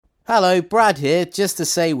Hello, Brad here, just to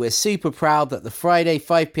say we're super proud that the Friday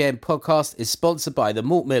 5pm podcast is sponsored by the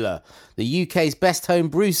Malt Miller, the UK's best home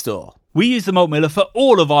brew store. We use the Malt Miller for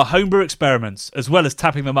all of our homebrew experiments, as well as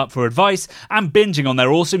tapping them up for advice and binging on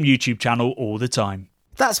their awesome YouTube channel all the time.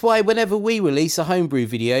 That's why whenever we release a homebrew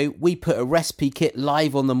video, we put a recipe kit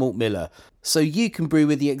live on the Malt Miller, so you can brew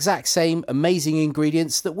with the exact same amazing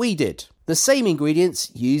ingredients that we did. The same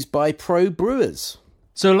ingredients used by pro brewers.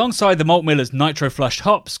 So alongside the Malt Miller's nitro-flushed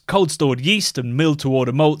hops, cold-stored yeast and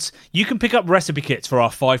milled-to-order malts, you can pick up recipe kits for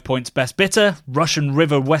our 5 Points Best Bitter, Russian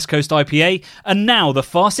River West Coast IPA, and now the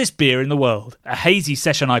fastest beer in the world, a hazy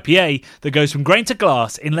session IPA that goes from grain to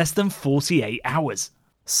glass in less than 48 hours.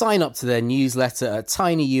 Sign up to their newsletter at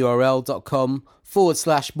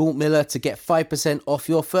tinyurl.com/Malt Miller to get 5% off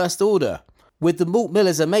your first order. With the Malt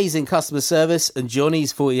Miller's amazing customer service and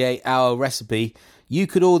Johnny's 48-hour recipe, you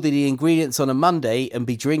could order the ingredients on a Monday and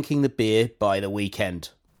be drinking the beer by the weekend.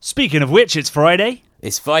 Speaking of which, it's Friday.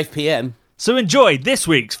 It's 5pm. So enjoy this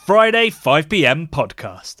week's Friday 5pm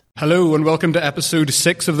podcast. Hello and welcome to episode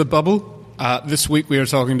 6 of The Bubble. This week we are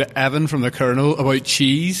talking to Evin from the Kernel about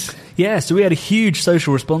cheese. Yeah, so we had a huge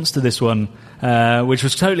social response to this one, which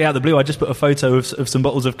was totally out of the blue. I just put a photo of some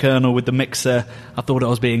bottles of Kernel with the mixer. I thought I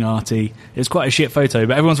was being arty. It was quite a shit photo,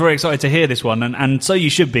 but everyone's very excited to hear this one, and so you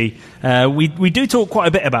should be. We do talk quite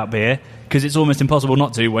a bit about beer, because it's almost impossible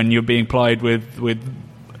not to when you're being plied with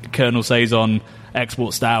Kernel Saison,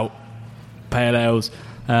 export stout, pale ales.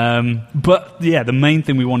 But yeah, the main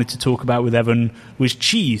thing we wanted to talk about with Evin was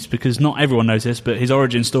cheese, because not everyone knows this, but his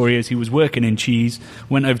origin story is he was working in cheese,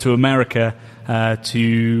 went over to America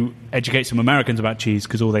to educate some Americans about cheese,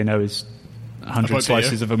 because all they know is 100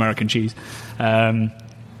 slices of American cheese. And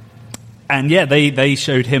yeah, they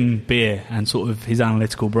showed him beer, and sort of his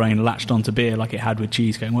analytical brain latched onto beer like it had with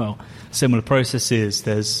cheese, going, well, similar processes,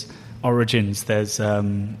 there's origins, there's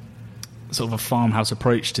sort of a farmhouse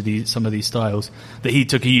approach to some of these styles that he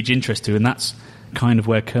took a huge interest to, and that's kind of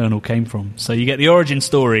where Kernel came from. So you get the origin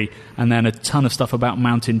story and then a ton of stuff about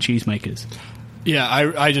mountain cheesemakers. Yeah,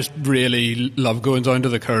 I just really love going down to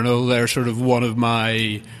the Kernel. They're sort of one of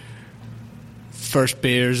my first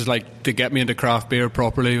beers, like, to get me into craft beer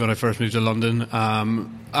properly when I first moved to London.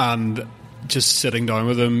 And just sitting down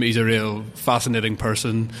with him, he's a real fascinating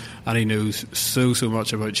person, and he knows so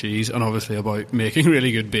much about cheese and obviously about making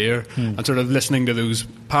really good beer. And sort of listening to those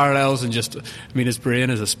parallels, and just, I mean, his brain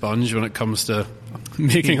is a sponge when it comes to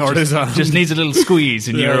making artisan. Just needs a little squeeze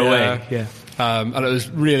and you're away. Yeah. And it was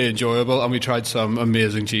really enjoyable, and we tried some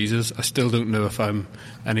amazing cheeses. I still don't know if I'm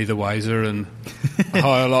any the wiser and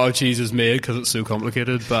how a lot of cheese is made, because it's so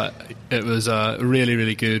complicated, but it was a really,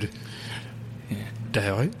 really good day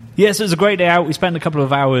out. Yes, it was a great day out. We spent a couple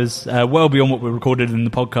of hours, well beyond what we recorded in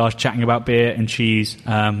the podcast, chatting about beer and cheese,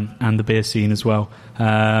 and the beer scene as well.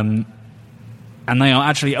 And they are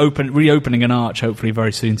actually reopening an arch, hopefully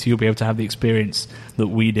very soon, so you'll be able to have the experience that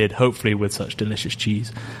we did, hopefully with such delicious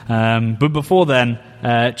cheese. But before then,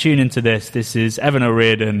 tune into this. This is Evin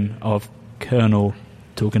O'Riordan of Kernel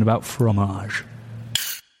talking about fromage.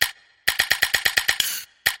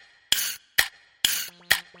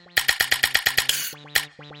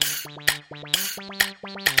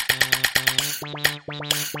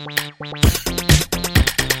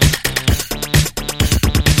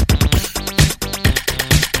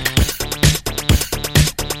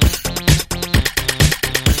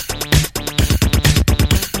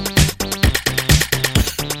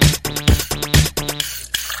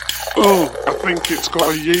 Oh, I think it's got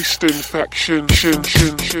a yeast infection.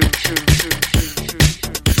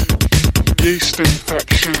 Yeast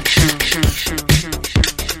infection.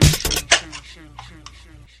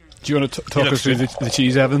 Do you want to talk us through the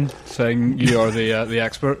cheese, Evin? Saying you are the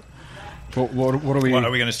expert. What are we? What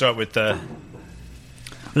are we going to start with?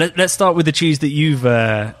 Let's start with the cheese that you've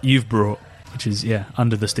brought, which is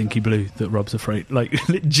under the stinky blue that Rob's afraid, like,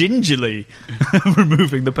 gingerly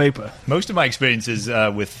removing the paper. Most of my experience is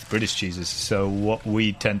with British cheeses. So what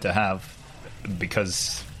we tend to have,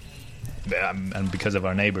 because of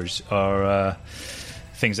our neighbours, are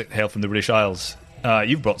things that hail from the British Isles.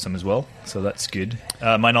 You've brought some as well, so that's good.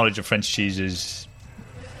 My knowledge of French cheese is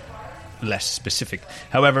less specific.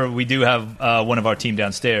 However, we do have one of our team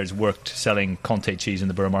downstairs worked selling Comté cheese in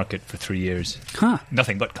the Borough Market for 3 years. Huh.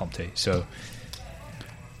 Nothing but Comté. So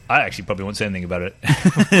I actually probably won't say anything about it.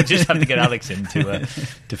 We'll just have to get Alex in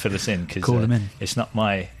to fill us in, because it's not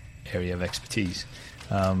my area of expertise.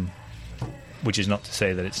 Which is not to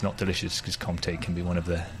say that it's not delicious, because Comté can be one of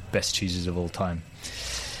the best cheeses of all time.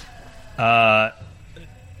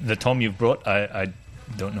 The Tom you've brought, I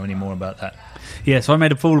don't know any more about that. Yeah, so I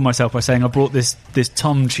made a fool of myself by saying I brought this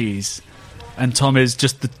Tom cheese, and Tom is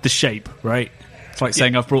just the shape, right? It's like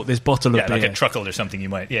saying I've brought this bottle of beer. Like a truckle or something. You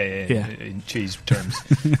might, in cheese terms.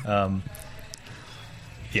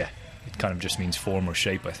 It kind of just means form or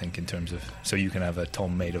shape, I think, in terms of. So you can have a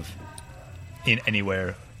Tom made of in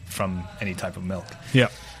anywhere from any type of milk. Yeah.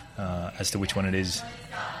 As to which one it is,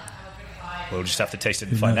 we'll just have to taste it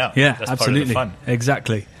and find out. Yeah, that's absolutely. part of the fun.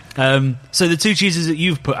 Exactly. So the two cheeses that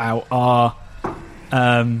you've put out are,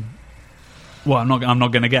 I'm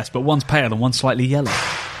not going to guess, but one's pale and one's slightly yellow.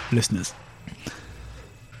 Listeners,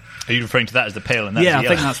 are you referring to that as the pale and that's the the yellow? I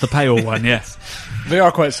think that's the pale one. Yeah, They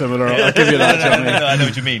are quite similar. I'll give you that, Johnny. No, I know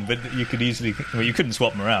what you mean, but you could easily. Well, you couldn't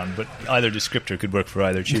swap them around, but either descriptor could work for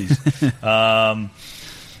either cheese.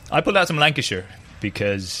 I pulled out some Lancashire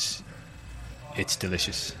because it's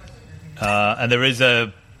delicious, and there is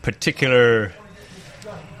a particular.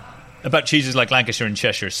 About cheeses like Lancashire and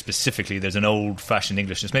Cheshire specifically, there's an old-fashioned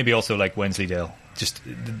Englishness, maybe also like Wensleydale. Just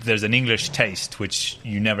there's an English taste which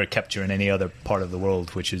you never capture in any other part of the world,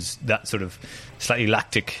 which is that sort of slightly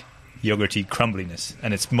lactic, yogurty crumbliness,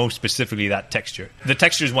 and it's most specifically that texture. The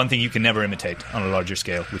texture is one thing you can never imitate on a larger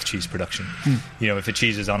scale with cheese production. You know, if a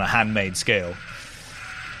cheese is on a handmade scale,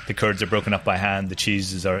 the curds are broken up by hand, the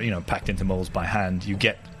cheeses are packed into molds by hand, you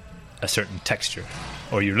get a certain texture,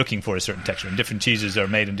 or you're looking for a certain texture, and different cheeses are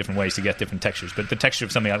made in different ways to get different textures, but the texture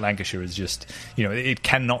of something like Lancashire is just it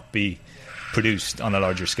cannot be produced on a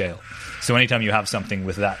larger scale. So anytime you have something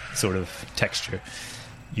with that sort of texture,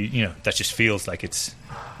 you that just feels like it's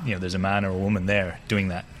there's a man or a woman there doing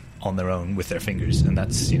that on their own with their fingers, and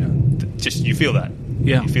that's just you feel that.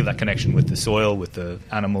 You feel that connection with the soil, with the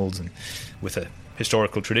animals, and with a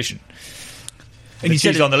historical tradition. And the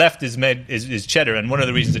cheese on the left is cheddar, and one of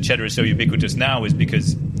the reasons that cheddar is so ubiquitous now is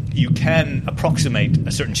because you can approximate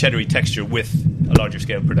a certain cheddary texture with a larger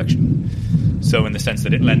scale production. So in the sense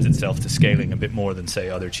that it lends itself to scaling a bit more than,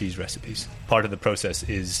 say, other cheese recipes. Part of the process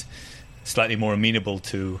is slightly more amenable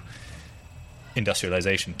to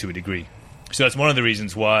industrialization to a degree. So that's one of the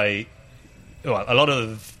reasons why, a lot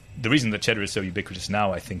of the reason that cheddar is so ubiquitous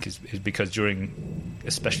now, I think, is because during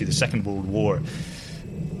especially the Second World War,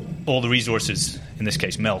 all the resources, in this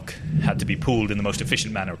case milk, had to be pooled in the most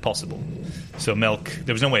efficient manner possible. So milk,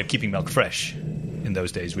 there was no way of keeping milk fresh in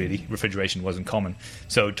those days, really. Refrigeration wasn't common.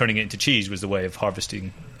 So turning it into cheese was the way of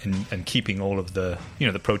harvesting and keeping all of the,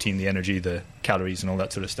 the protein, the energy, the calories, and all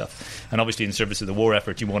that sort of stuff. And obviously in service of the war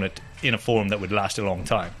effort, you want it in a form that would last a long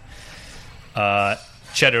time.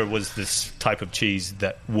 Cheddar was this type of cheese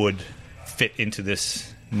that would fit into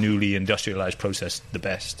this newly industrialized process the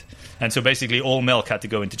best. And so basically all milk had to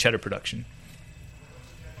go into cheddar production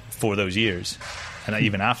for those years, and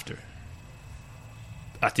even after,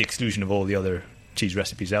 at the exclusion of all the other cheese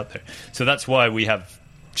recipes out there. So that's why we have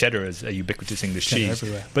cheddar as a ubiquitous English cheese.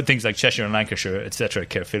 Everywhere. But things like Cheshire and Lancashire, etc.,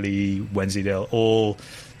 Caerphilly, Wensleydale, all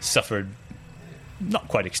suffered not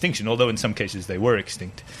quite extinction, although in some cases they were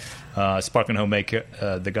extinct. Sparkling Homemaker,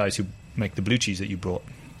 the guys who make the blue cheese that you brought,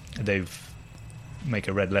 make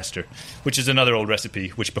a red Leicester, which is another old recipe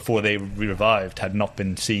which before they revived had not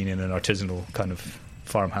been seen in an artisanal kind of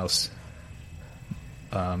farmhouse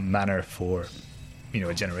manner for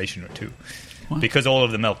a generation or two. What? Because all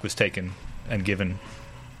of the milk was taken and given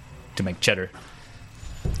to make cheddar.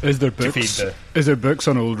 Is there books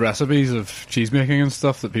on old recipes of cheese making and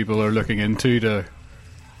stuff that people are looking into to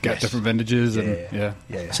get different vintages? Yeah.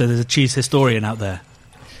 So there's a cheese historian out there.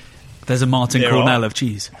 There's a Martin Kernel of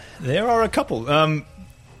cheese. There are a couple.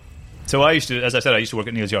 So I used to work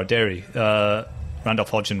at Neal's Yard Dairy. Randolph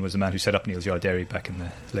Hodgson was the man who set up Neal's Yard Dairy back in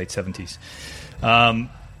the late 70s.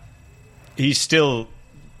 He's still,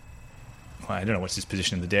 I don't know what's his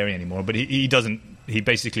position in the dairy anymore, but he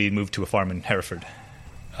basically moved to a farm in Hereford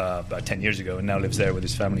about 10 years ago and now lives there with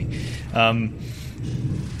his family. And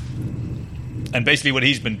basically what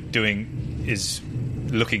he's been doing is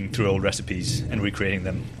looking through old recipes and recreating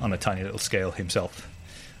them on a tiny little scale himself.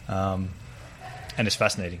 And it's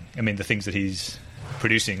fascinating. I mean, the things that he's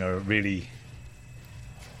producing are really,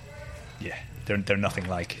 they're nothing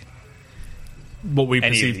like what we any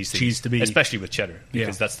perceive of these cheese things, to be. especially with cheddar,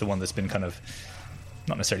 because that's the one that's been kind of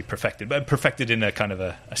not necessarily perfected, but perfected in a kind of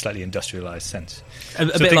a slightly industrialized sense. A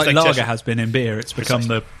bit like lager has been in beer. It's become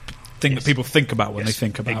the thing that people think about when they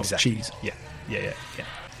think about cheese. Yeah.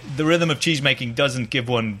 The rhythm of cheese making doesn't give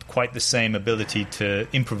one quite the same ability to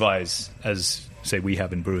improvise as, say, we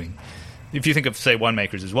have in brewing. If you think of, say,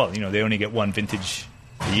 winemakers as well, they only get one vintage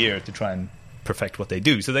a year to try and perfect what they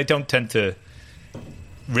do, so they don't tend to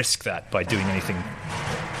risk that by doing anything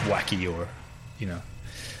wacky or,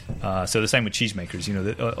 so the same with cheesemakers.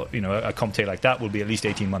 A Comté like that will be at least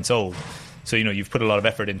 18 months old So, you've put a lot of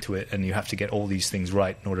effort into it, and you have to get all these things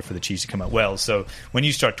right in order for the cheese to come out well. So when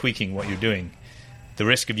you start tweaking what you're doing, the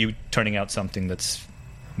risk of you turning out something that's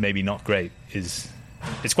maybe not great it's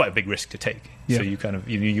quite a big risk to take. Yeah. So you kind of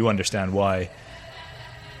you understand why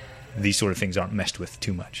these sort of things aren't messed with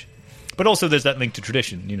too much. But also there's that link to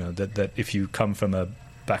tradition, that if you come from a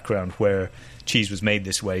background where cheese was made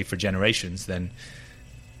this way for generations, then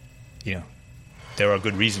there are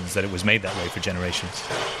good reasons that it was made that way for generations.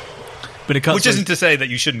 Which isn't to say that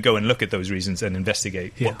you shouldn't go and look at those reasons and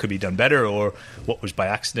investigate what could be done better, or what was by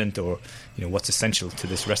accident, or what's essential to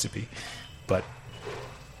this recipe. But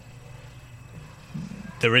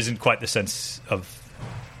there isn't quite the sense of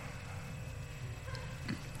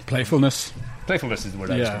playfulness. Playfulness is the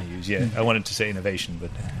word I was going to use. Yeah, I wanted to say innovation,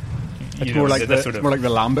 but it's more like more like the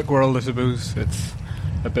lambic world, I suppose. It's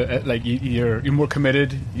a bit like you're more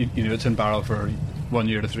committed. It's in barrel for 1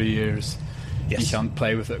 year to 3 years. Yes. You can't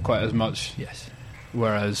play with it quite as much. Yes.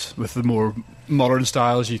 Whereas with the more modern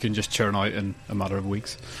styles, you can just churn out in a matter of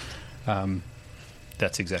weeks.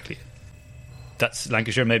 That's exactly it. That's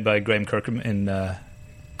Lancashire, made by Graham Kirkham in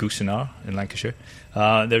Goosenar in Lancashire.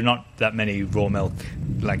 There are not that many raw milk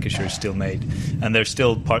Lancashire still made, and there's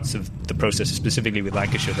still parts of the process, specifically with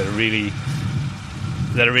Lancashire, that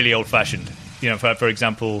are really old-fashioned. For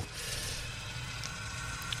example,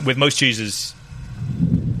 with most cheeses,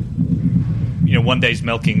 1 day's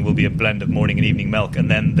milking will be a blend of morning and evening milk, and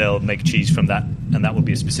then they'll make cheese from that, and that will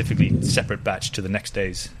be a specifically separate batch to the next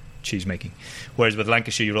day's cheese making. Whereas with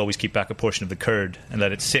Lancashire, you'll always keep back a portion of the curd and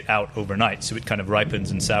let it sit out overnight, so it kind of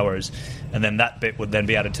ripens and sours, and then that bit would then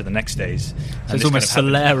be added to the next day's. So it's almost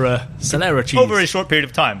Solera cheese over a short period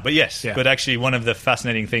of time. But yes, but actually one of the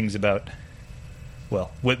fascinating things about,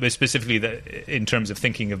 specifically in terms of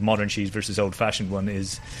thinking of modern cheese versus old-fashioned one,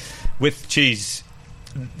 is with cheese,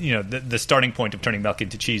 the starting point of turning milk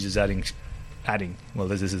into cheese is adding. Well,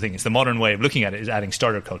 this is the thing. It's the modern way of looking at it, is adding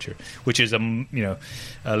starter culture, which is a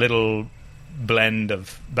little blend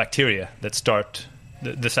of bacteria that start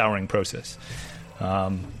the souring process.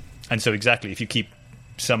 And so exactly, if you keep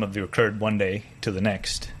some of your curd one day to the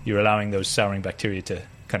next, you're allowing those souring bacteria to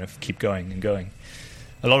kind of keep going and going.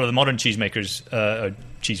 A lot of the modern cheesemakers,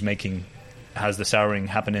 cheese making, has the souring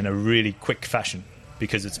happen in a really quick fashion,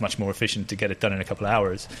 because it's much more efficient to get it done in a couple of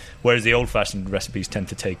hours, whereas the old-fashioned recipes tend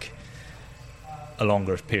to take a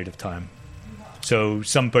longer period of time. So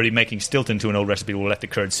somebody making Stilton to an old recipe will let the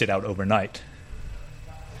curd sit out overnight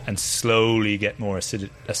and slowly get more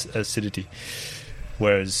acidity,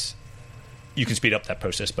 whereas you can speed up that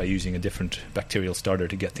process by using a different bacterial starter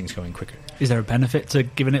to get things going quicker. Is there a benefit to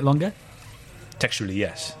giving it longer? Texturally,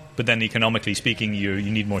 yes. But then economically speaking, you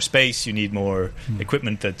need more space, you need more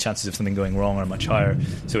equipment, the chances of something going wrong are much higher,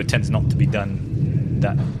 so it tends not to be done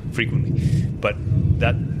that frequently. But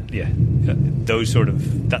that sort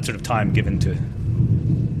of time given to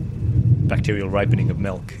bacterial ripening of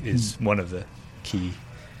milk is one of the key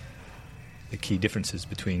differences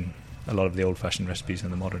between a lot of the old-fashioned recipes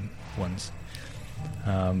and the modern ones.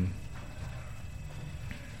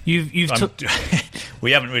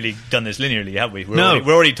 We haven't really done this linearly, have we? We're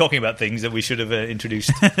already talking about things that we should have introduced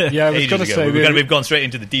ages ago. We've gone straight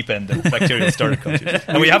into the deep end of bacterial starter culture.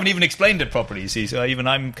 And we haven't even explained it properly, you see. So even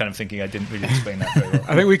I'm kind of thinking I didn't really explain that very well.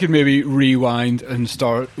 I think we could maybe rewind and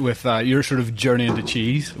start with your sort of journey into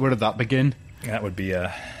cheese. Where did that begin? That would be...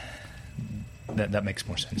 that makes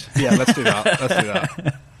more sense. Yeah, let's do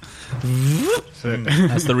that. So,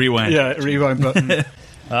 that's the rewind. Yeah, rewind button.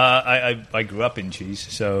 I grew up in cheese,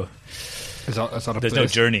 so there's no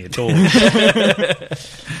journey at all.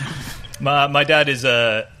 My dad is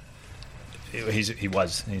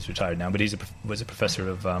he's retired now, but was a professor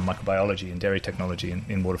of microbiology and dairy technology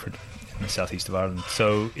in Waterford, in the southeast of Ireland.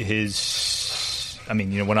 So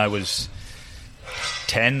when I was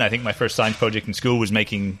 10, I think my first science project in school was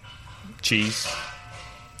making cheese,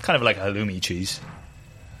 kind of like a halloumi cheese,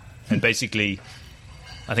 and basically,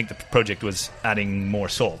 I think the project was adding more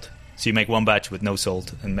salt. So you make one batch with no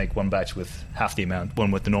salt and make one batch with half the amount, one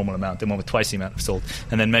with the normal amount, then one with twice the amount of salt,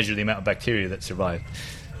 and then measure the amount of bacteria that survived,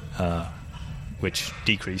 which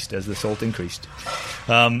decreased as the salt increased.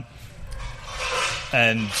 And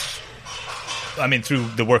through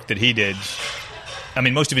the work that he did,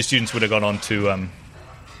 most of his students would have gone on to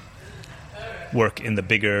work in the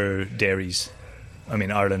bigger dairies.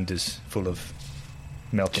 Ireland is full of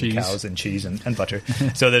milk and cows and cheese and butter.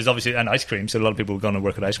 So there's obviously, and ice cream, so a lot of people have gone to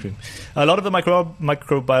work at ice cream. A lot of the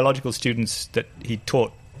microbiological students that he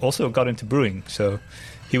taught also got into brewing, so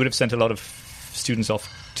he would have sent a lot of students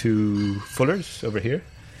off to Fuller's over here.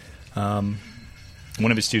 One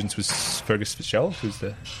of his students was Fergus Fitzgerald, who's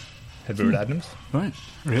the Edward Adams. Right,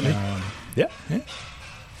 really? Yeah.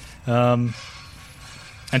 And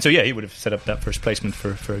so, he would have set up that first placement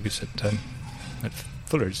for Fergus at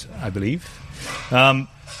Fuller's, I believe.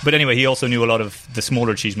 But anyway, he also knew a lot of the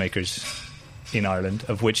smaller cheesemakers in Ireland,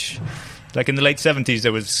 of which, like in the late 70s,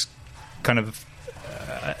 there was kind of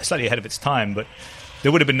slightly ahead of its time, but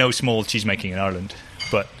there would have been no small cheesemaking in Ireland.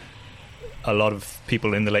 But a lot of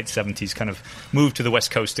people in the late 70s kind of moved to the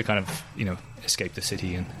West Coast to kind of, escape the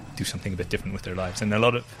city and do something a bit different with their lives. And a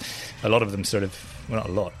lot of them sort of, well, not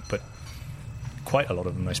a lot, but quite a lot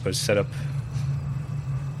of them, I suppose, set up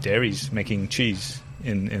dairies making cheese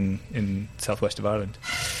in southwest of Ireland.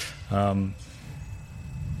 And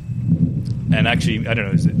actually, I don't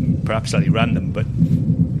know, is it perhaps slightly random, but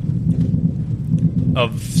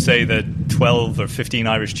of, say, the 12 or 15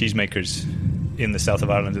 Irish cheesemakers in the south of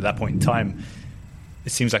Ireland at that point in time,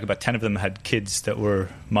 it seems like about 10 of them had kids that were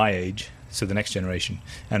my age, so the next generation,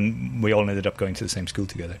 and we all ended up going to the same school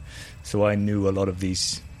together. So I knew a lot of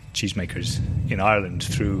these cheesemakers in Ireland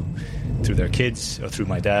through their kids, or through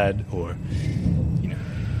my dad, or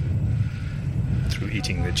through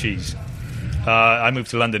eating the cheese. I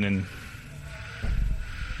moved to London in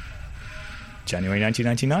January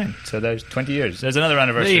 1999, so there's 20 years. There's another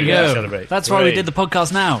anniversary to celebrate. That's why we did the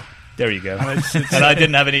podcast now. There you go. And I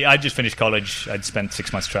didn't have any. I just finished college. I'd spent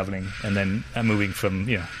 6 months travelling, and then moving from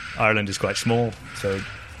Ireland is quite small. So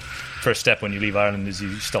first step when you leave Ireland is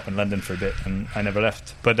you stop in London for a bit, and I never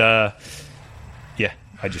left. But I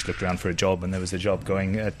just looked around for a job, and there was a job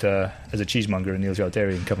going at as a cheesemonger in Neal's Yard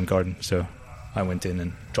Dairy in Covent Garden. So I went in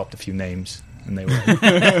and dropped a few names, and they were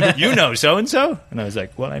like, "You know so and so," and I was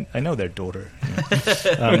like, "Well, I know their daughter."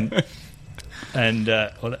 And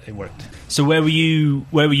it worked. So where were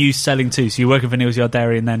you selling to? So you were working for Neal's Yard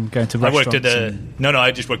Dairy and then going to restaurants? I worked at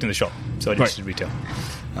I just worked in the shop. So I just did retail.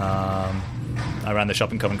 I ran the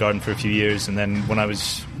shop in Covent Garden for a few years, and then when I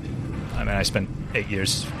spent 8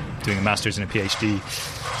 years doing a master's and a PhD.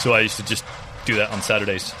 So I used to just do that on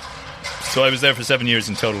Saturdays. So I was there for 7 years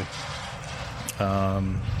in total.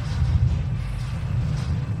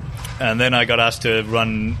 And then I got asked to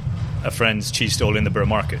run a friend's cheese stall in the Borough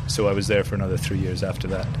Market, so I was there for another 3 years after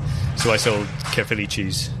that. So I sold Caerphilly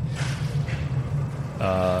cheese.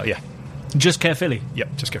 Just Caerphilly?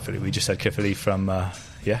 Yep, just Caerphilly. We just had Caerphilly from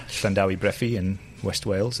Llandowie Brefi in West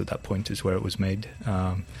Wales. At that point is where it was made,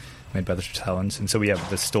 made by the Tallons. And so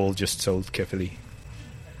the stall just sold Caerphilly.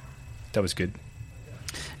 That was good.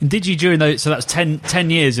 And did you during those? So that's 10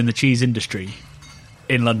 years in the cheese industry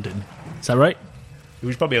in London. Is that right? It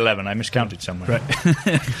was probably 11. I miscounted somewhere.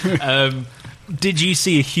 Right. Did you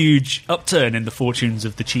see a huge upturn in the fortunes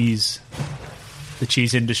of the cheese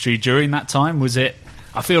industry during that time? Was it?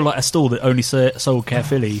 I feel like a stall that only sold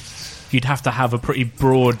Caerphilly, you'd have to have a pretty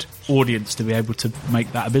broad audience to be able to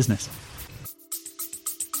make that a business.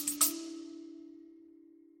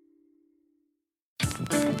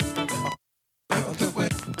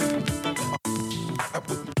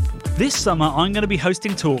 This summer, I'm going to be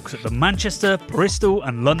hosting talks at the Manchester, Bristol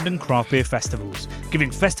and London craft beer festivals, giving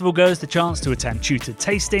festival goers the chance to attend tutored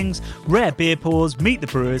tastings, rare beer pours, meet the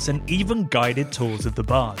brewers and even guided tours of the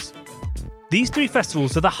bars. These 3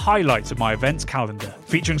 festivals are the highlights of my events calendar,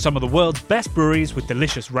 featuring some of the world's best breweries with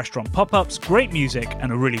delicious restaurant pop-ups, great music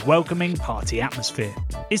and a really welcoming party atmosphere.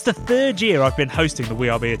 It's the 3rd year I've been hosting the We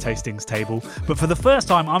Are Beer Tastings table, but for the first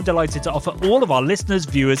time I'm delighted to offer all of our listeners,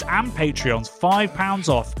 viewers and Patreons £5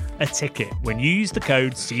 off a ticket when you use the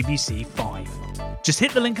code CBC5. Just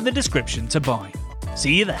hit the link in the description to buy.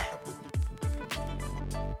 See you there.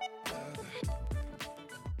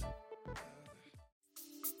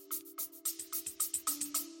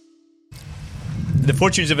 The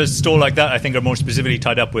fortunes of a stall like that, I think, are more specifically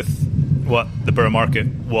tied up with what the Borough Market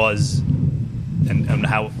was and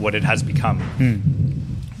what it has become.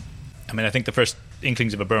 I mean, I think the first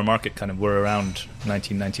inklings of a Borough Market kind of were around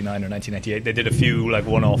 1999 or 1998. They did a few like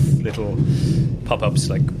one-off little pop-ups,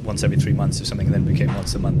 like once every 3 months or something, and then it became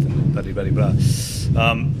once a month and blah, blah, blah, blah.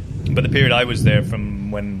 But the period I was there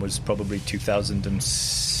from when was probably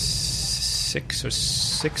 2006 or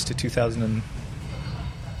 6 to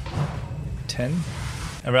 2010.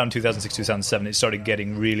 Around 2006, 2007, it started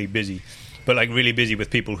getting really busy, but like really busy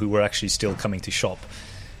with people who were actually still coming to shop.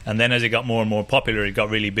 And then as it got more and more popular, it got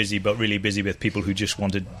really busy, but really busy with people who just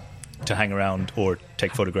wanted to hang around or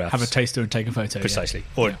take photographs. Have a taster and take a photo. Precisely.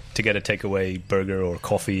 Yeah. Or to get a takeaway burger or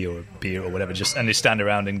coffee or beer or whatever, and they stand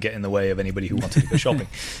around and get in the way of anybody who wanted to go shopping.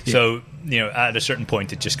 So, at a certain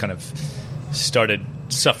point, it just kind of started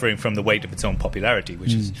suffering from the weight of its own popularity,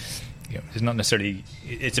 which is... it's not necessarily...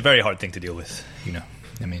 It's a very hard thing to deal with,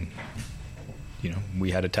 I mean,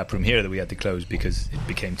 we had a tap room here that we had to close because it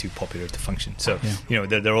became too popular to function. So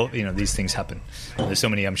they're all, these things happen. There's so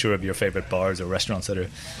many, I'm sure, of your favorite bars or restaurants that are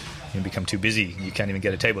become too busy. You can't even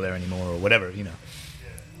get a table there anymore, or whatever.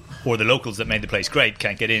 Or the locals that made the place great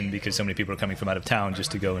can't get in because so many people are coming from out of town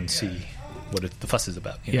just to go and see what the fuss is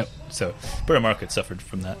about. Yep. So Borough Market suffered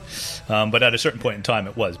from that. But at a certain point in time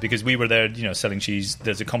it was, because we were there, selling cheese.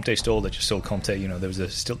 There's a Comté stall that just sold Comté. There was a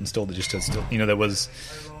Stilton stall that just sold Stilton. There was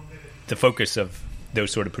the focus of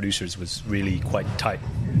those sort of producers was really quite tight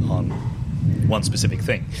on one specific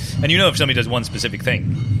thing. And if somebody does one specific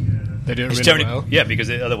thing, they do it really well. Yeah, because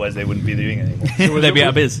otherwise they wouldn't be doing it anymore. So they'd be out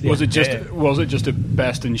of biz. Was it just a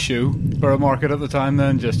best in shoe Borough Market at the time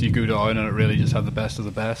then? Just you go down and it really just had the best of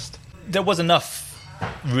the best? There was enough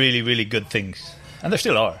really, really good things, and there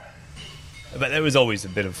still are. But there was always a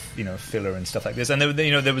bit of filler and stuff like this, and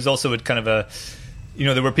there was also a kind of a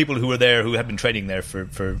there were people who were there who had been trading there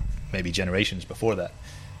for maybe generations before that,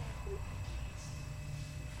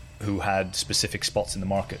 who had specific spots in the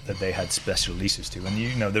market that they had special leases to,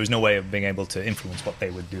 and there was no way of being able to influence what they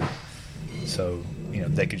would do. So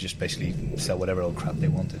they could just basically sell whatever old crap they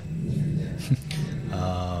wanted,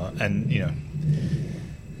 and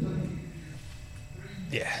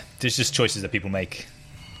there's just choices that people make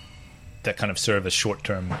that kind of serve as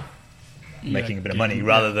short-term making a bit of money,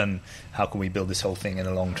 rather than how can we build this whole thing in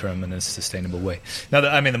a long-term and a sustainable way. Now,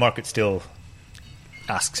 the market still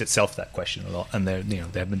asks itself that question a lot, and they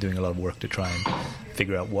have been doing a lot of work to try and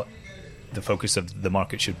figure out what the focus of the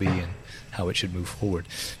market should be and how it should move forward.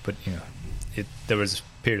 But there was a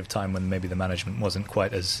period of time when maybe the management wasn't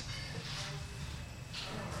quite as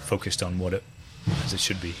focused on what as it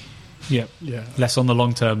should be. Yeah. Less on the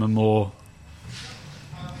long term and more.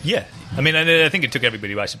 Yeah, I think it took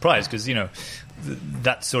everybody by surprise because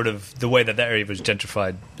that sort of the way that area was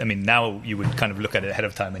gentrified. Now you would kind of look at it ahead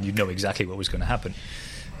of time and you'd know exactly what was going to happen.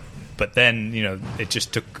 But then it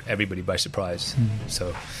just took everybody by surprise.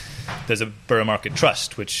 So there's a Borough Market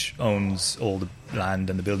Trust which owns all the land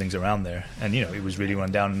and the buildings around there, and it was really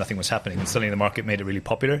run down and nothing was happening. And suddenly the market made it really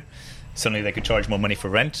popular. Suddenly they could charge more money for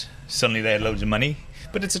rent. Suddenly they had loads of money.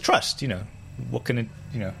 But it's a trust, what can it,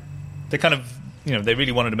 they kind of, they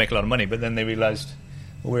really wanted to make a lot of money, but then they realized,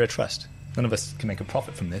 well, we're a trust. None of us can make a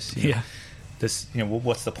profit from this. This,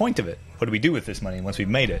 what's the point of it? What do we do with this money once we've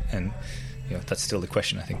made it? And, that's still the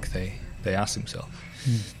question I think they ask themselves.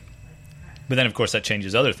 But then, of course, that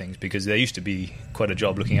changes other things, because they used to be quite a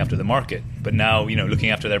job looking after the market. But now, looking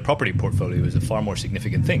after their property portfolio is a far more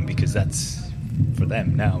significant thing, because that's, for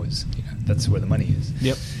them now, is, that's where the money is.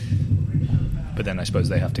 Yep. But then I suppose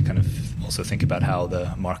they have to kind of also think about how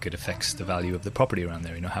the market affects the value of the property around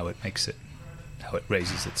there, how it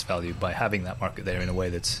raises its value by having that market there in a way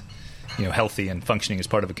that's, healthy and functioning as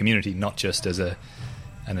part of a community, not just as an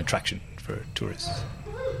attraction for tourists.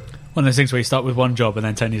 One of those things where you start with one job and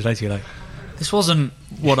then 10 years later you're like, this wasn't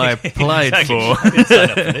what I applied for. I didn't sign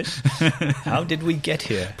up for this. How did we get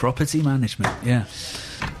here? Property management, yeah.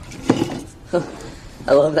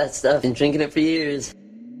 I love that stuff. Been drinking it for years.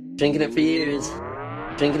 Drinking it for years.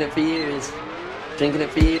 Drinking it for years. Drinking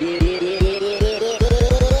it for years.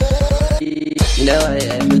 I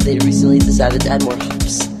heard they recently decided to add more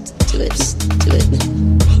hops to it.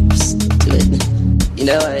 Hops to it.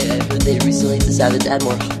 I heard they recently decided to add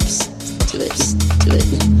more hops to it. Hops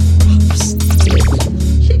to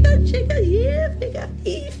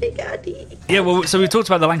it. Yeah, well, so we talked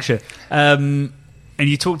about the Lancashire. And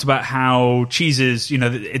you talked about how cheeses,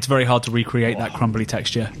 it's very hard to recreate that crumbly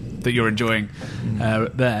texture that you're enjoying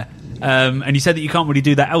there. And you said that you can't really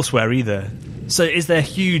do that elsewhere either. So is there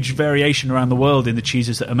huge variation around the world in the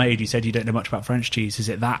cheeses that are made? You said you don't know much about French cheese. Is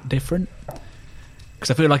it that different? Because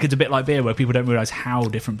I feel like it's a bit like beer, where people don't realise how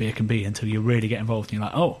different beer can be until you really get involved and you're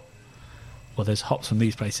like, oh, well, there's hops from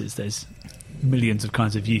these places. There's millions of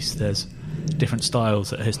kinds of yeast. There's different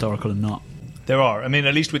styles that are historical and not. There are. At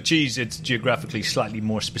least with cheese, it's geographically slightly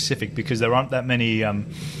more specific, because there aren't that many.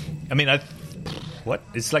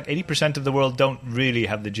 It's like 80% of the world don't really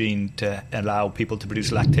have the gene to allow people to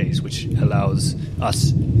produce lactase, which allows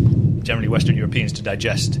us, generally Western Europeans, to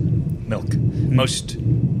digest milk. Most,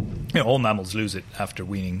 all mammals lose it after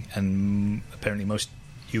weaning, and apparently most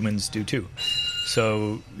humans do too.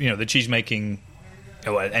 So, the cheese making,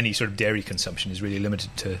 any sort of dairy consumption is really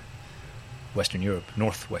limited to Western Europe,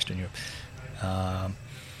 northwestern Europe.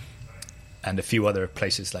 And a few other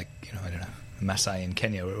places like, Maasai in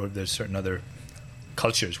Kenya, or there's certain other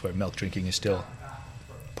cultures where milk drinking is still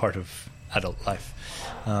part of adult life.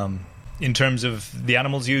 In terms of the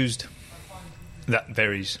animals used, that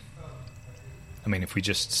varies. If we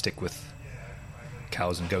just stick with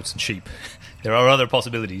cows and goats and sheep, There are other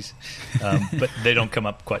possibilities, but they don't come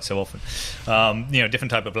up quite so often.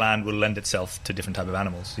 Different type of land will lend itself to different type of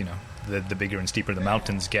animals. The bigger and steeper the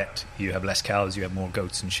mountains get, you have less cows, you have more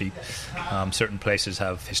goats and sheep. Certain places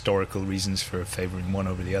have historical reasons for favouring one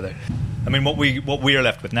over the other. I mean, what we are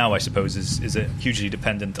left with now, I suppose, is hugely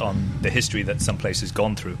dependent on the history that some place has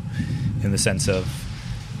gone through, in the sense of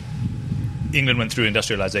England went through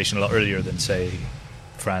industrialisation a lot earlier than, say,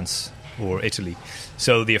 France or Italy.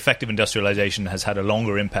 So the effect of industrialisation has had a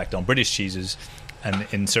longer impact on British cheeses, and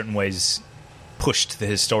in certain ways pushed the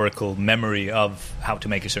historical memory of how to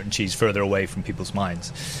make a certain cheese further away from people's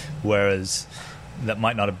minds, whereas that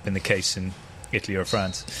might not have been the case in Italy or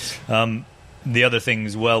France. The other thing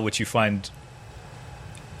as well, which you find,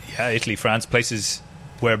 Italy, France, places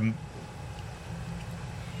where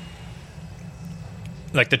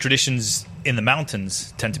like the traditions in the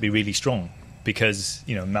mountains tend to be really strong, because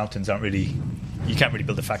mountains aren't really, you can't really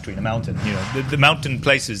build a factory in a mountain. The mountain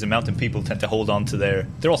places and mountain people tend to hold on to they're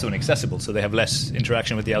also inaccessible, so they have less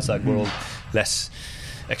interaction with the outside world, less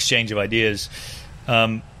exchange of ideas,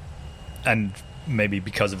 and maybe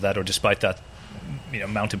because of that, or despite that,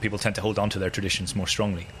 mountain people tend to hold on to their traditions more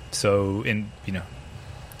strongly. So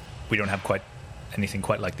we don't have quite anything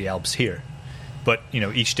quite like the Alps here, but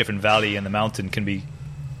each different valley in the mountain can be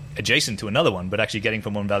adjacent to another one, but actually getting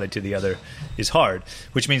from one valley to the other is hard,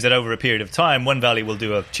 which means that over a period of time, one valley will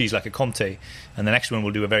do a cheese like a Comté, and the next one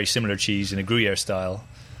will do a very similar cheese in a Gruyere style,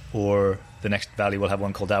 or the next valley will have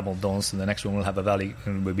one called Abondance, and the next one will have a valley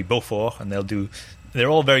and will be Beaufort, and they're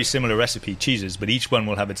all very similar recipe cheeses, but each one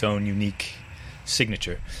will have its own unique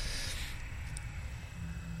signature.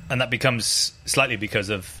 And that becomes slightly because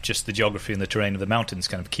of just the geography and the terrain of the mountains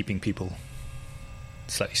kind of keeping people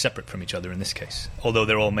slightly separate from each other in this case, although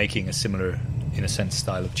they're all making a similar, in a sense,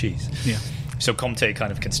 style of cheese. Yeah. So Comté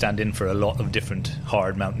kind of can stand in for a lot of different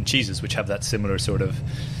hard mountain cheeses, which have that similar sort of,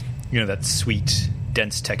 that sweet,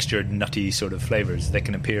 dense textured, nutty sort of flavours. They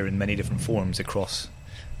can appear in many different forms across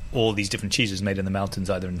all these different cheeses made in the mountains,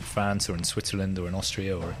 either in France or in Switzerland or in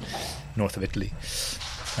Austria or north of Italy.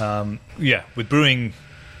 With brewing,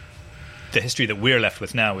 the history that we're left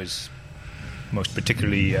with now is most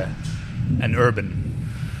particularly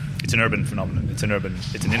it's an urban phenomenon. It's an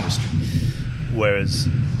industry. Whereas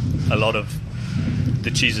a lot of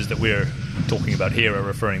the cheeses that we're talking about here are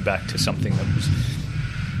referring back to something that was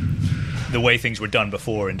the way things were done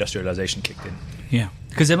before industrialization kicked in. Yeah,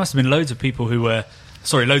 because there must have been loads of people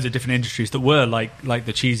loads of different industries that were like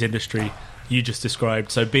the cheese industry you just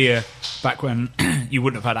described. So beer, back when you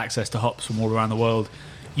wouldn't have had access to hops from all around the world,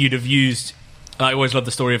 you'd have used... I always love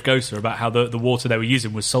the story of Gose about how the water they were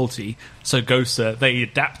using was salty. So Gose, they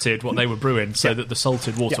adapted what they were brewing so that the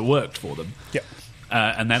salted water worked for them. Yeah.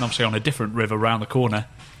 And then obviously on a different river around the corner,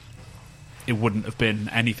 it wouldn't have been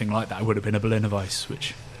anything like that. It would have been a Berliner Weiss,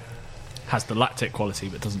 which has the lactic quality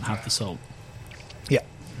but doesn't have the salt. Yeah.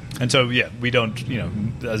 And so, we don't,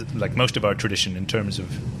 like most of our tradition in terms of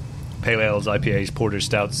pale ales, IPAs, porters,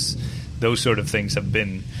 stouts, those sort of things have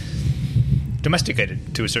been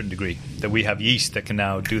domesticated to a certain degree, that we have yeast that can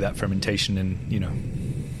now do that fermentation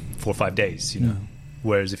in 4 or 5 days,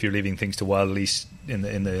 whereas if you're leaving things to wild lease in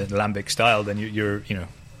the lambic style, then you're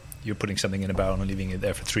putting something in a barrel and leaving it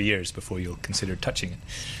there for 3 years before you'll consider touching it.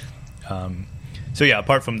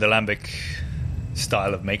 Apart from the lambic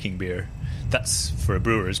style of making beer, that's for a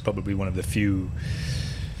brewer is probably one of the few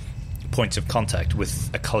points of contact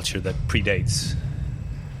with a culture that predates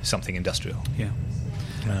something industrial. Yeah.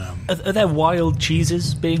 Are there wild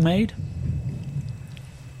cheeses being made?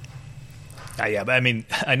 But I mean,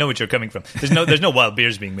 I know what you're coming from. There's no wild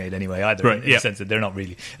beers being made anyway either, right, in the sense that they're not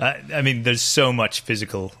really. I mean, there's so much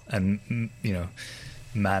physical and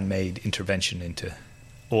man-made intervention into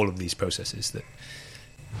all of these processes that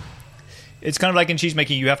it's kind of like in cheese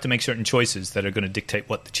making. You have to make certain choices that are going to dictate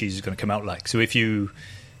what the cheese is going to come out like. So if you,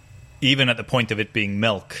 even at the point of it being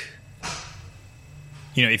milk,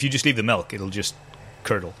 if you just leave the milk, it'll just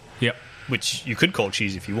curdle. Yep. Which you could call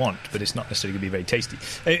cheese if you want, but it's not necessarily going to be very tasty.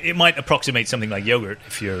 It might approximate something like yogurt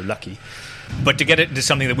if you're lucky, but to get it into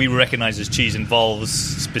something that we recognize as cheese involves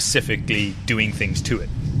specifically doing things to it.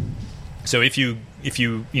 So if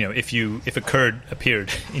a curd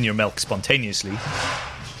appeared in your milk spontaneously,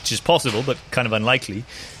 which is possible but kind of unlikely,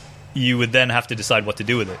 you would then have to decide what to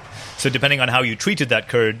do with it. So depending on how you treated that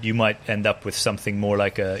curd, you might end up with something more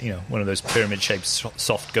like one of those pyramid-shaped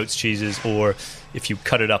soft goat's cheeses, or if you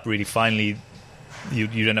cut it up really finely,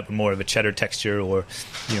 you'd end up with more of a cheddar texture, or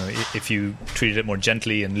if you treated it more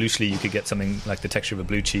gently and loosely, you could get something like the texture of a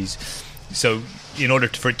blue cheese. So in order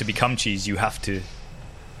for it to become cheese, you have to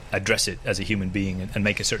address it as a human being and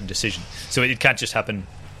make a certain decision. So it can't just happen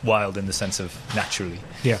wild in the sense of naturally.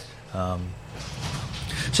 Yeah.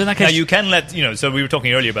 So in that case, now you can let So we were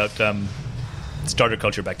talking earlier about starter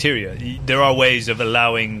culture bacteria. There are ways of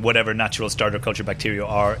allowing whatever natural starter culture bacteria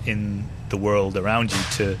are in the world around you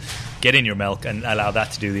to get in your milk and allow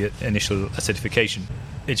that to do the initial acidification.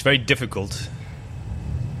 It's very difficult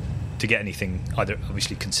to get anything either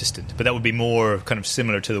obviously consistent, but that would be more kind of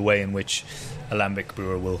similar to the way in which a lambic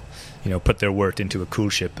brewer will put their wort into a cool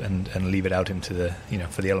ship and leave it out into the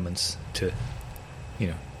for the elements to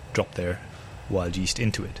drop their wild yeast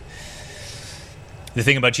into it. The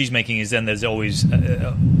thing about cheese making is then there's always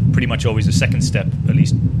pretty much always a second step, at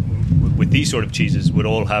least with these sort of cheeses, would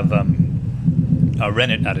all have a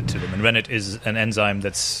rennet added to them, and rennet is an enzyme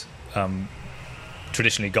that's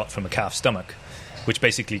traditionally got from a calf's stomach, which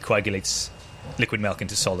basically coagulates liquid milk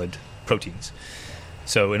into solid proteins.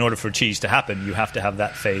 So in order for cheese to happen, you have to have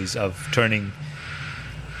that phase of turning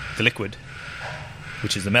the liquid,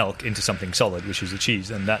 which is the milk, into something solid, which is the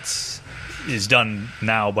cheese, and is done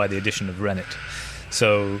now by the addition of rennet.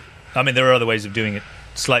 So, I mean, there are other ways of doing it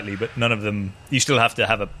slightly, but none of them... You still have to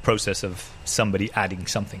have a process of somebody adding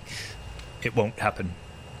something. It won't happen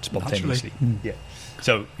spontaneously. Yeah.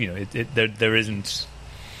 So, there isn't...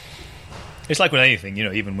 It's like with anything,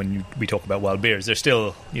 even when we talk about wild beers, there's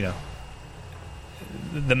still,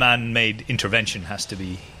 the man-made intervention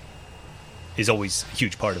is always a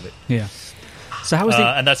huge part of it. Yeah. So how is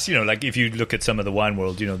and that's, like if you look at some of the wine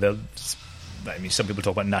world, some people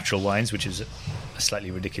talk about natural wines, which is a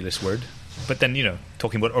slightly ridiculous word. But then,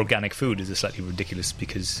 talking about organic food is a slightly ridiculous,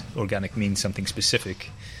 because organic means something specific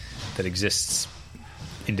that exists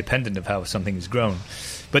independent of how something is grown.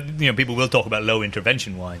 But, people will talk about low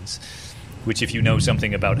intervention wines, which, if you know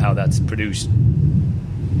something about how that's produced,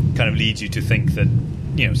 kind of leads you to think that,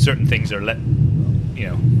 certain things are let,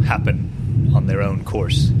 happen on their own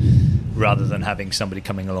course, rather than having somebody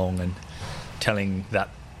coming along and telling that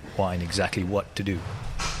wine exactly what to do.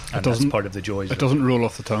 And that's part of the joys. It doesn't roll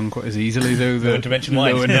off the tongue quite as easily, though. The low intervention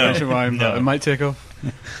wine. Low intervention wine, No. but it might take off.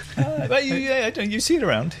 But you see it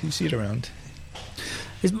around.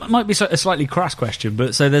 It might be a slightly crass question,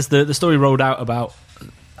 but so there's the story rolled out about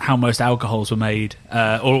how most alcohols were made,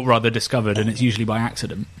 or rather discovered, and it's usually by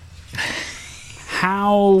accident.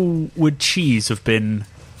 How would cheese have been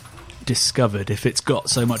discovered if it's got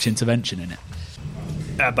so much intervention in it?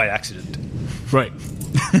 By accident. Right.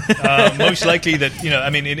 Most likely that,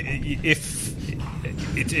 if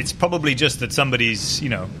it's probably just that somebody's,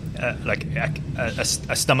 like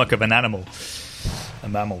a stomach of an animal, a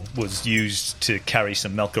mammal, was used to carry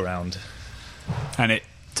some milk around. And it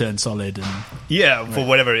turned solid. And yeah, for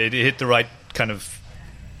whatever, it hit the right kind of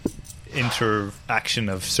interaction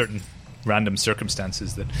of certain random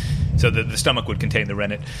circumstances so that the stomach would contain the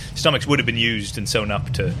rennet. Stomachs would have been used and sewn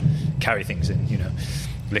up to carry things in,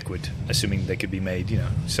 liquid, assuming they could be made,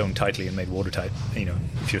 sewn tightly and made watertight.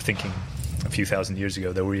 If you're thinking a few thousand years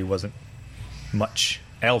ago, there really wasn't much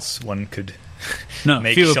else one could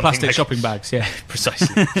make. Fewer plastic shopping bags, yeah.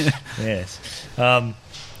 Precisely. Yes.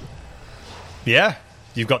 Yeah,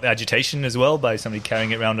 you've got the agitation as well by somebody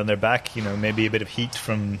carrying it around on their back, maybe a bit of heat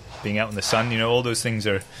from being out in the sun, all those things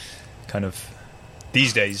are kind of...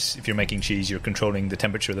 These days, if you're making cheese, you're controlling the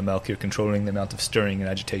temperature of the milk, you're controlling the amount of stirring and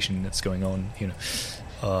agitation that's going on,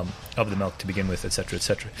 of the milk to begin with, etc.,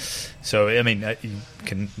 etc. So, I mean, you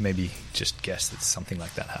can maybe just guess that something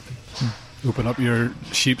like that happened. Open up your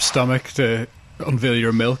sheep's stomach to unveil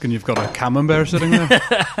your milk, and you've got a camembert sitting there.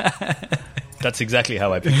 That's exactly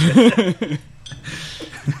how I picture it.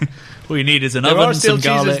 All you need is an there oven, are still some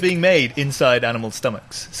garlic. cheeses being made inside animal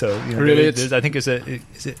stomachs. So really, I think is it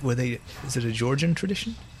a Georgian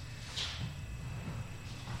tradition?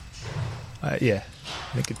 Yeah,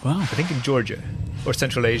 I think in Georgia or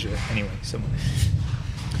Central Asia anyway. Somewhere.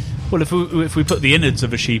 Well, if we put the innards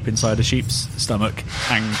of a sheep inside a sheep's stomach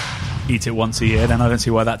and eat it once a year, then I don't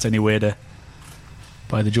see why that's any weirder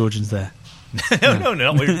by the Georgians there. No,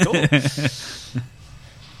 not weird at all.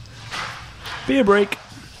 Beer break.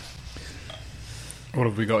 What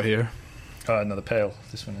have we got here? Another pail.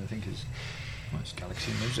 This one I think is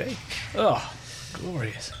Galaxy Mosaic. Oh,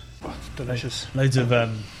 glorious. Oh, delicious. Loads of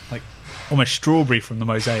like almost strawberry from the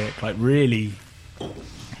mosaic, like really,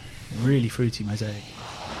 really fruity mosaic.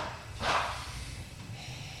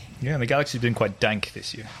 Yeah, the Galaxy's been quite dank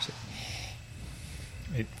this year. So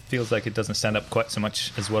it feels like it doesn't stand up quite so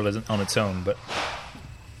much as well as on its own, but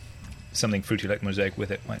something fruity like mosaic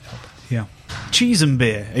with it might help. Yeah. Cheese and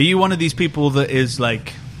beer. Are you one of these people that is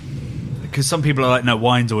like... Because some people are like, no,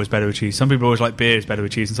 wine's always better with cheese. Some people are always like, beer is better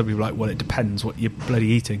with cheese. And some people are like, well, it depends what you're bloody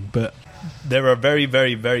eating. But there are very,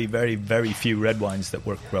 very, very, very, very few red wines that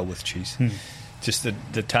work well with cheese. just the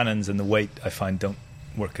tannins and the weight I find don't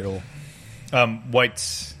work at all.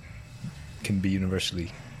 Whites can be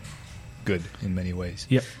universally good in many ways.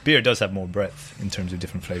 Yep. Beer does have more breadth in terms of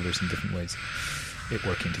different flavors and different ways it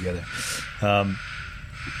working together.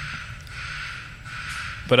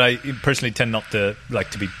 But I personally tend not to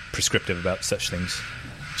like to be prescriptive about such things.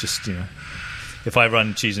 Just, if I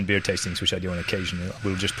run cheese and beer tastings, which I do on occasion,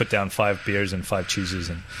 we'll just put down 5 beers and 5 cheeses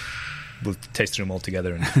and we'll taste through them all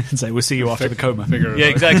together and say we'll see you after the coma. Yeah,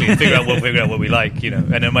 exactly. Figure out what we like,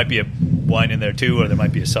 and there might be a wine in there too, or there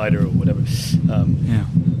might be a cider or whatever.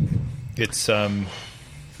 It's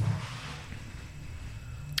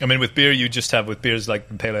with beer, you just have, with beers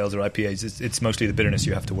like pale ales or IPAs, it's mostly the bitterness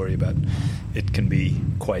you have to worry about. It can be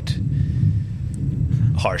quite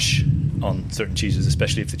harsh on certain cheeses,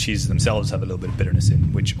 especially if the cheeses themselves have a little bit of bitterness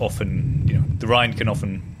in, which often, the rind can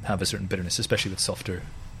often have a certain bitterness, especially with softer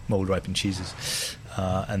mold ripened cheeses,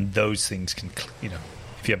 and those things can,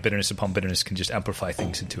 if you have bitterness upon bitterness, can just amplify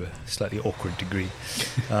things into a slightly awkward degree.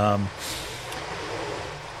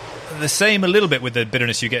 The same a little bit with the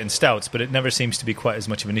bitterness you get in stouts, but it never seems to be quite as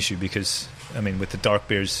much of an issue because, with the dark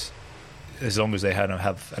beers, as long as they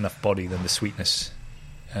have enough body, then the sweetness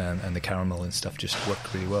and the caramel and stuff just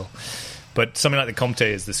work really well. But something like the Comte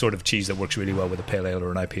is the sort of cheese that works really well with a pale ale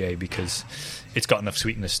or an IPA because it's got enough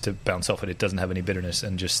sweetness to bounce off it. It doesn't have any bitterness,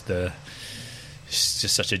 and just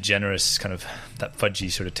such a generous kind of that fudgy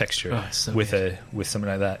sort of texture with something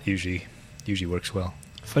like that usually works well.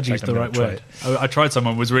 Fudgy is the right word. I tried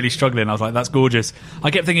someone was really struggling. I was like, that's gorgeous.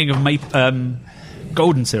 I kept thinking of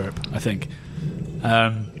golden syrup, I think.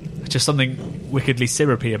 Just something wickedly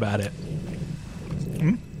syrupy about it.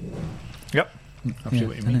 Mm. Yep. I see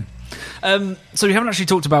what you mean. So we haven't actually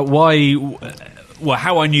talked about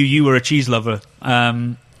how I knew you were a cheese lover,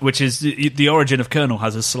 which is the origin of Kernel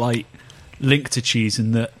has a slight link to cheese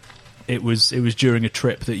in that it was during a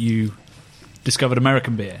trip that you discovered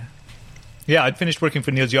American beer. Yeah, I'd finished working for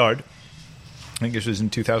Neil's Yard. I think this was in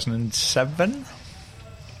 2007.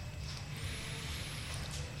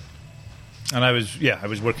 And I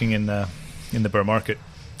was working in the Burr Market.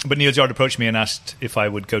 But Neil's Yard approached me and asked if I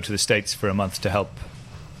would go to the States for a month to help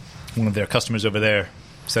one of their customers over there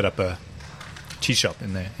set up a cheese shop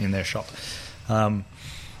in their shop.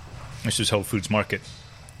 This was Whole Foods Market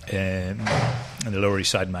in the Lower East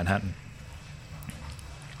Side of Manhattan.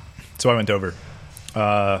 So I went over.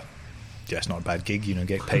 It's not a bad gig,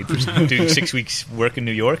 get paid for doing 6 weeks work in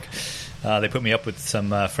New York. They put me up with some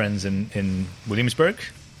friends in Williamsburg,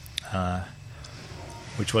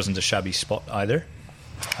 which wasn't a shabby spot either.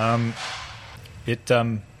 It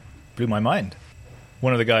blew my mind.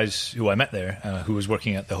 One of the guys who I met there, who was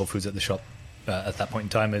working at the Whole Foods at the shop at that point in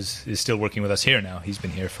time, is still working with us here now. He's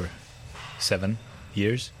been here for 7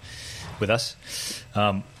 years with us,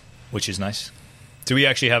 which is nice. So we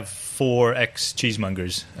actually have 4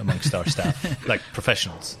 ex-cheesemongers amongst our staff, like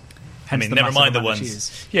professionals. Hence never mind the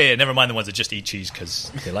ones. Yeah, never mind the ones that just eat cheese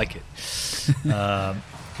because they like it.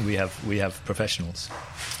 We have professionals.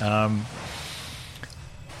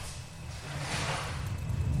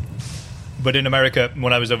 But in America,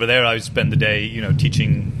 when I was over there, I would spend the day,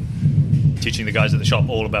 teaching the guys at the shop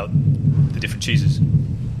all about the different cheeses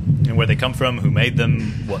and where they come from, who made them,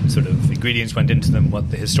 what sort of ingredients went into them, what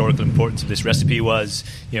the historical importance of this recipe was,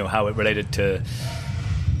 how it related to,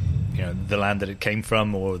 the land that it came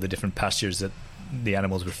from, or the different pastures that the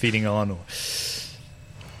animals were feeding on, or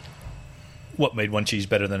what made one cheese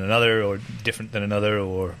better than another, or different than another,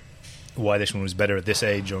 or why this one was better at this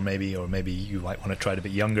age, or maybe you might want to try it a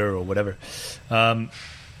bit younger, or whatever. And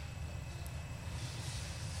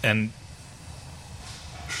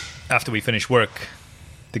after we finished work,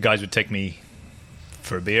 the guys would take me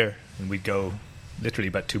for a beer, and we'd go literally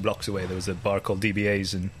about 2 blocks away. There was a bar called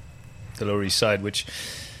DBA's in the Lower East Side, which,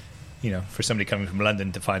 for somebody coming from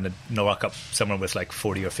London to find no rock up somewhere with like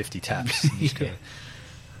 40 or 50 taps,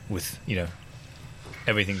 with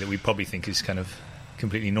everything that we probably think is kind of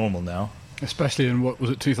completely normal now. Especially in, what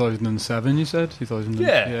was it, 2007 you said? 2000.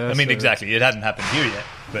 Yeah, exactly. It hadn't happened here yet,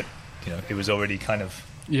 but it was already kind of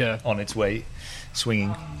on its way,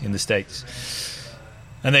 swinging in the States.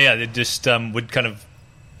 And they just would kind of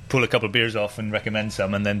pull a couple of beers off and recommend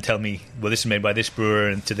some, and then tell me, well, this is made by this brewer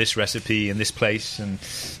and to this recipe in this place, and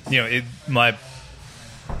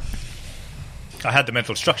I had the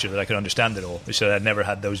mental structure that I could understand it all, which I'd never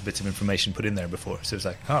had those bits of information put in there before. So it was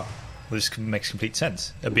like, well, this makes complete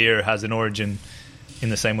sense. A beer has an origin in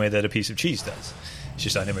the same way that a piece of cheese does. It's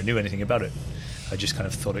just I never knew anything about it. I just kind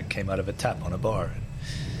of thought it came out of a tap on a bar.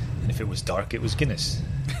 And if it was dark, it was Guinness.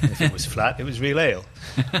 And if it was flat, it was real ale.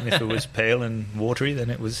 And if it was pale and watery, then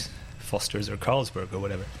it was Foster's or Carlsberg or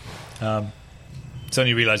whatever. suddenly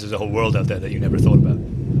you realise there's a whole world out there that you never thought about,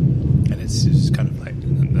 and it's just kind of like,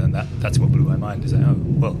 and that's what blew my mind. Is that, oh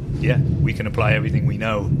well, yeah, we can apply everything we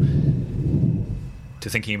know to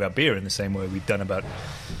thinking about beer in the same way we've done about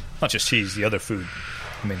not just cheese, the other food.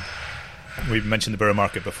 I mean, we mentioned the borough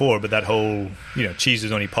market before, but that whole, cheese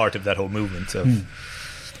is only part of that whole movement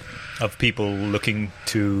of people looking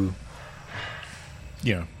to,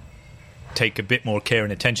 take a bit more care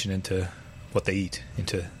and attention into what they eat,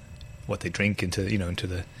 into what they drink, into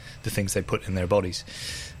the things they put in their bodies.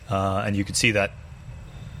 And you could see that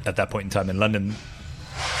at that point in time in London.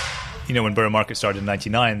 When Borough Market started in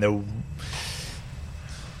 1999,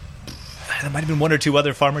 there might have been one or two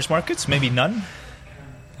other farmers markets, maybe none.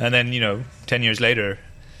 And then, 10 years later,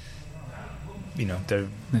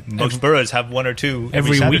 most boroughs have one or two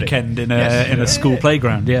every Saturday. Weekend in a school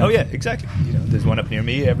playground. Yeah. Oh yeah, exactly. There's one up near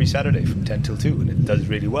me every Saturday from 10 till 2, and it does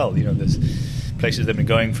really well. There's places that have been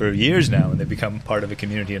going for years now, and they've become part of a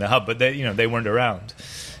community and a hub. But they weren't around,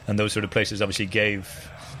 and those sort of places obviously gave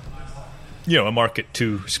a market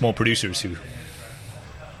to small producers who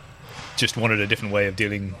just wanted a different way of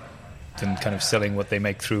dealing than kind of selling what they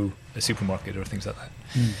make through a supermarket or things like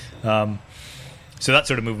that. So that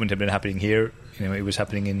sort of movement had been happening here. It was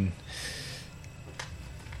happening in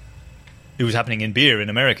beer in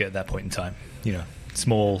America at that point in time.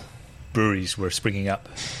 Small breweries were springing up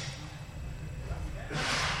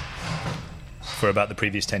for about the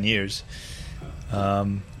previous 10 years.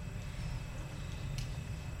 Whereas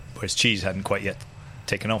cheese hadn't quite yet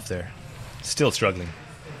taken off there. Still struggling.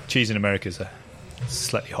 Cheese in America is a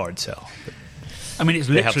slightly hard sell. I mean, it's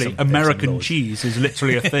literally American cheese is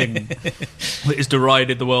literally a thing that is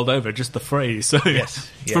derided the world over. Just the phrase. So yes.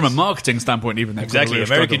 From a marketing standpoint, even exactly,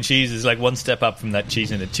 American cheese is like one step up from that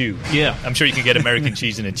cheese in a tube. Yeah, I'm sure you can get American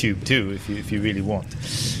cheese in a tube too if you really want.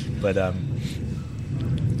 But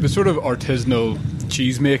the sort of artisanal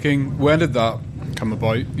cheese making, when did that come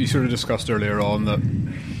about? You sort of discussed earlier on that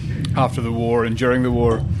after the war and during the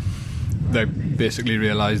war, they basically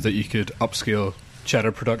realised that you could upscale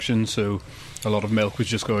cheddar production, so a lot of milk was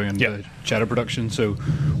just going into cheddar production. So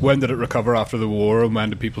when did it recover after the war, and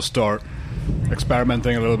when did people start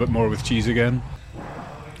experimenting a little bit more with cheese again?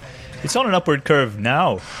 It's on an upward curve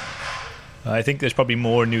now. I think there's probably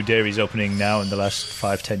more new dairies opening now in the last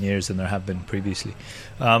 5-10 years than there have been previously.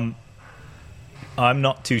 I'm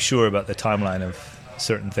not too sure about the timeline of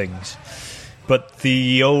certain things, but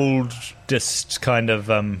the oldest kind of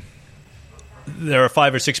there are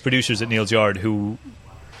 5 or 6 producers at Neal's Yard who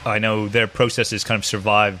I know their processes kind of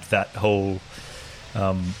survived that whole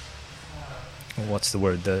what's the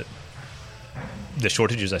word, the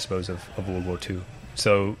shortages, I suppose, of World War II.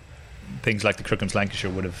 So things like the Crookham's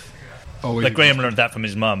Lancashire would have like Graham learned that from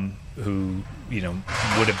his mum, who would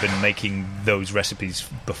have been making those recipes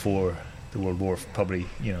before the World War, probably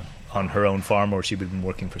on her own farm, or she would have been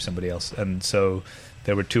working for somebody else. And so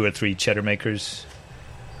there were 2 or 3 cheddar makers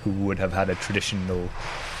who would have had a traditional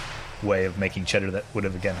way of making cheddar that would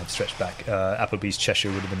have again had stretched back. Applebee's Cheshire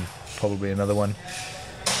would have been probably another one.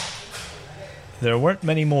 There weren't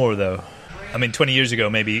many more though. I mean, 20 years ago,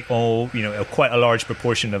 maybe quite a large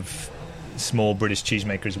proportion of small British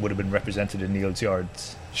cheesemakers would have been represented in Neal's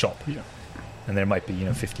Yard's shop, and there might be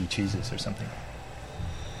 50 cheeses or something,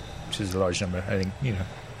 which is a large number. I think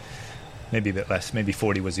maybe a bit less. Maybe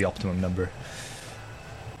 40 was the optimum number.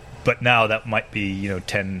 But now that might be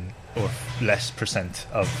 10 or less %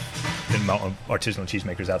 of the amount of artisanal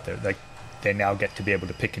cheesemakers out there. Like, they now get to be able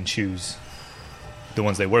to pick and choose the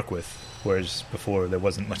ones they work with, whereas before there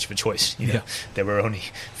wasn't much of a choice. There were only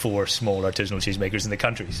 4 small artisanal cheesemakers in the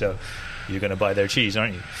country, so you're going to buy their cheese,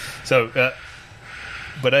 aren't you? So,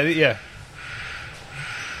 but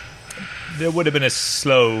there would have been a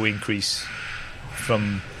slow increase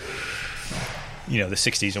from the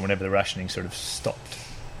 60s or whenever the rationing sort of stopped.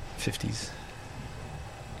 50s.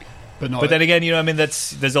 But then again,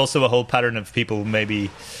 there's also a whole pattern of people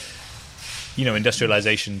maybe,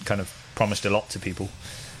 industrialization kind of promised a lot to people.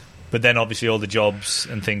 But then obviously all the jobs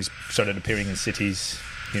and things started appearing in cities,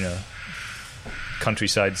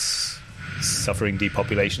 countrysides suffering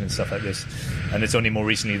depopulation and stuff like this. And it's only more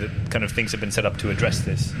recently that kind of things have been set up to address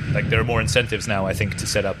this. Like, there are more incentives now, I think, to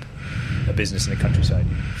set up a business in the countryside.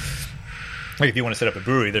 Like, if you want to set up a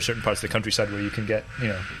brewery, there's certain parts of the countryside where you can get,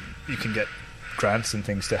 you can get grants and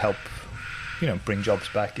things to help, bring jobs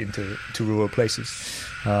back into rural places.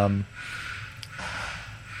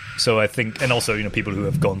 So I think, and also, people who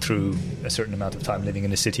have gone through a certain amount of time living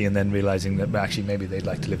in a city and then realizing that actually maybe they'd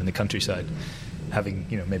like to live in the countryside, having,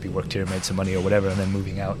 maybe worked here, made some money or whatever, and then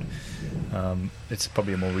moving out. It's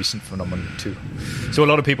probably a more recent phenomenon too. So a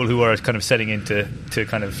lot of people who are kind of setting into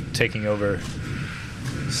kind of taking over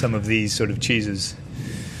some of these sort of cheeses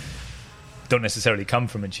don't necessarily come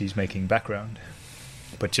from a cheese-making background,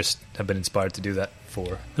 but just have been inspired to do that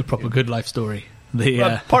for The proper good life story.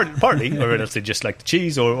 Partly, or else they just like the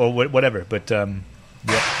cheese or whatever. But yeah,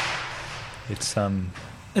 it's Are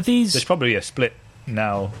these... there's probably a split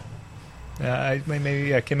now.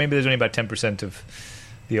 Maybe there's only about 10% of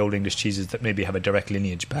the old English cheeses that maybe have a direct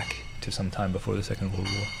lineage back to some time before the Second World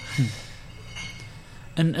War.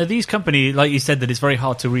 And are these company, like you said, that it's very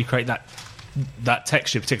hard to recreate that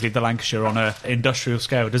texture, particularly the Lancashire, on an industrial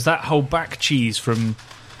scale? Does that hold back cheese from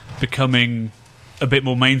becoming a bit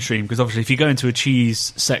more mainstream? Because obviously if you go into a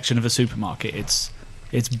cheese section of a supermarket,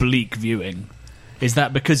 it's bleak viewing. Is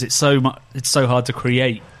that because it's so hard to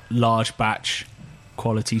create large batch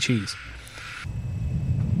quality cheese?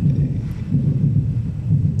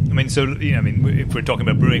 I mean, so if we're talking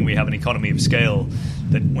about brewing, we have an economy of scale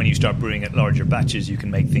that when you start brewing at larger batches, you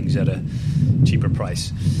can make things at a cheaper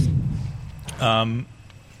price. And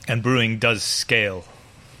brewing does scale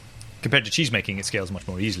compared to cheese making. It scales much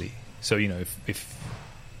more easily. So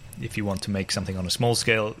if you want to make something on a small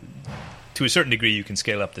scale, to a certain degree, you can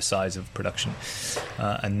scale up the size of production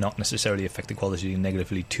and not necessarily affect the quality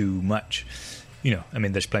negatively too much.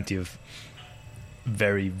 There's plenty of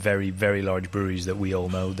very, very, very large breweries that we all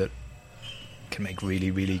know that can make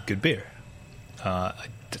really, really good beer.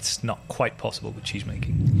 That's not quite possible with cheese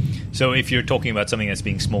making. So if you're talking about something that's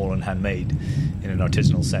being small and handmade in an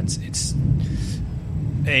artisanal sense, its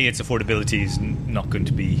affordability is not going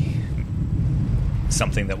to be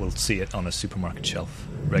something that will see it on a supermarket shelf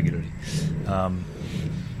regularly. And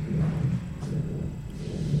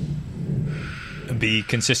B,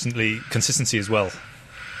 consistency as well.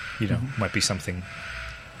 Might be something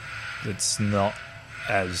that's not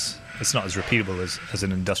as repeatable as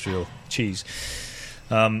an industrial cheese.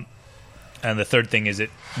 And the third thing is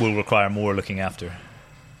it will require more looking after.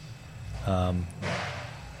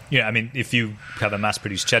 If you have a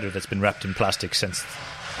mass-produced cheddar that's been wrapped in plastic since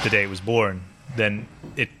the day it was born, then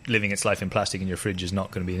it living its life in plastic in your fridge is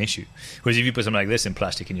not going to be an issue. Whereas if you put something like this in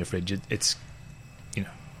plastic in your fridge, it's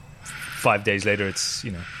 5 days later,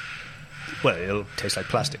 it'll taste like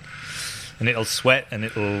plastic, and it'll sweat, and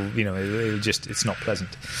it's not pleasant.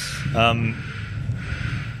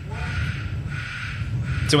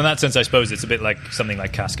 So in that sense, I suppose it's a bit like something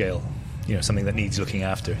like cask ale, something that needs looking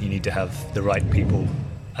after. You need to have the right people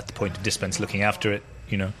at the point of dispense looking after it.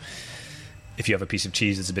 If you have a piece of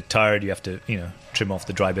cheese that's a bit tired, you have to trim off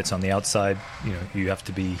the dry bits on the outside. You have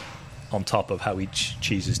to be on top of how each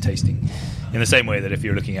cheese is tasting. In the same way that if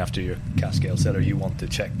you're looking after your cask ale cellar, you want to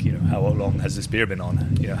check, how long has this beer been on?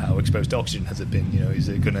 How exposed to oxygen has it been? Is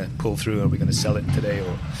it going to pull through? Are we going to sell it today,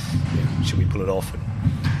 or should we pull it off and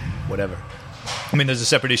whatever? There's a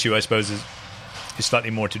separate issue, I suppose, is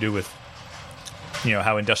slightly more to do with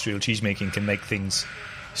how industrial cheese making can make things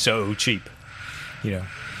so cheap.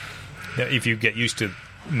 If you get used to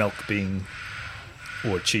milk being,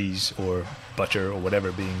 or cheese or butter or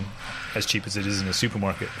whatever being as cheap as it is in a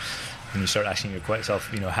supermarket, and you start asking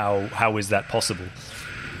yourself, how is that possible?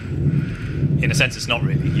 In a sense, it's not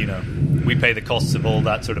really. We pay the costs of all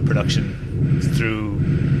that sort of production through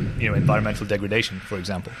environmental degradation, for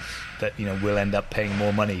example, that we'll end up paying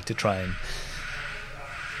more money to try and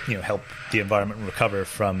help the environment recover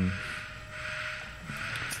from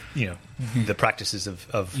the practices of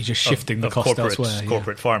you're just shifting the cost elsewhere,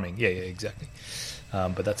 corporate farming. Yeah, exactly.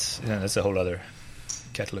 But that's a whole other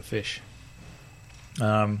kettle of fish.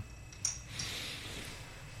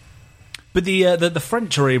 But the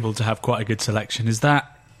French are able to have quite a good selection. Is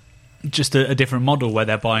that just a different model where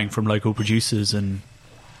they're buying from local producers, and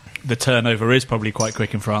the turnover is probably quite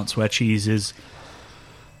quick in France, where cheese is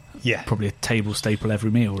probably a table staple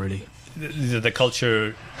every meal, really? The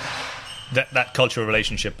culture, that cultural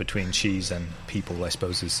relationship between cheese and people, I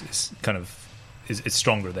suppose, is it's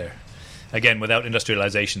stronger there. Again, without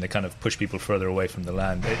industrialization, they kind of push people further away from the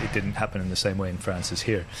land. It didn't happen in the same way in France as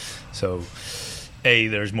here. So,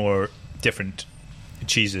 there's more different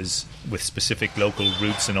cheeses with specific local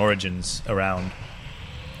roots and origins around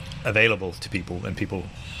available to people, and people,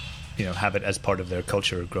 have it as part of their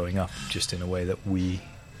culture growing up, just in a way that we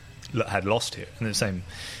had lost here. And the same,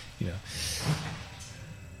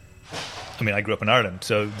 I grew up in Ireland,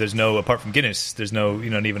 so there's no, apart from Guinness, there's no,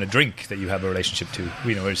 not even a drink that you have a relationship to.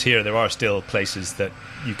 Whereas here, there are still places that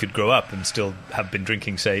you could grow up and still have been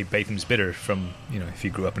drinking, say, Batham's Bitter from, if you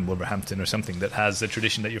grew up in Wolverhampton or something, that has a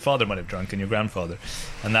tradition that your father might have drunk and your grandfather.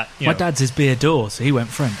 And that, my dad's his beer d'or, so he went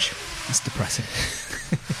French. That's depressing.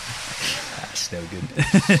 That's no good.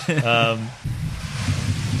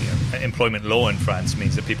 Employment law in France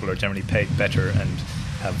means that people are generally paid better and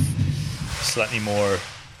have slightly more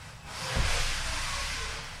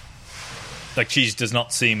like cheese does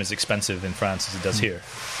not seem as expensive in France as it does here,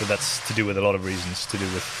 but that's to do with a lot of reasons, to do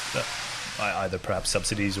with either perhaps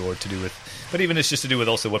subsidies or to do with, but even it's just to do with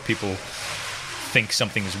also what people think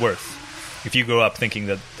something is worth. If you grow up thinking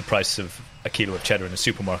that the price of a kilo of cheddar in a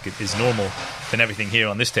supermarket is normal, then everything here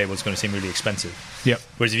on this table is going to seem really expensive. Yep.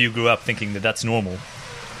 Whereas if you grew up thinking that that's normal,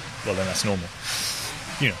 well, then that's normal.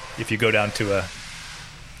 You know, if you go down to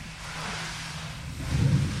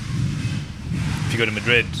if you go to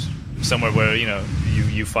Madrid, somewhere where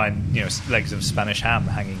you find legs of Spanish ham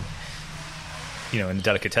hanging in a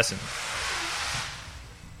delicatessen,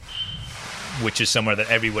 which is somewhere that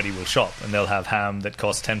everybody will shop, and they'll have ham that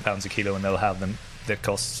costs £10 a kilo, and they'll have them that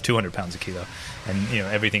costs £200 a kilo, and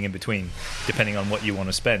everything in between, depending on what you want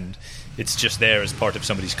to spend. It's just there as part of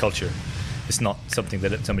somebody's culture. It's not something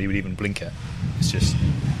that somebody would even blink at. It's just,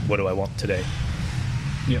 what do I want today?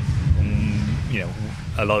 Yep. And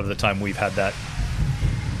a lot of the time we've had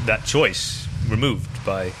that choice removed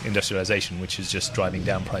by industrialization, which is just driving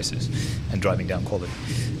down prices and driving down quality.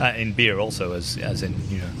 In beer also, as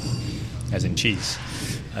in cheese,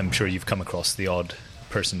 I'm sure you've come across the odd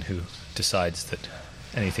person who decides that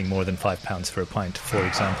anything more than £5 for a pint, for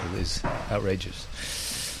example, is outrageous.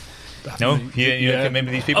 No,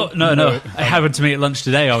 maybe these people. Oh, no. It happened to me at lunch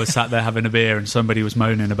today. I was sat there having a beer, and somebody was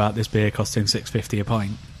moaning about this beer costing $6.50 a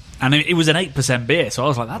pint. And it was an 8% beer, so I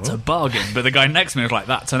was like, that's a bargain. But the guy next to me was like,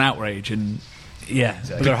 that's an outrage. And yeah.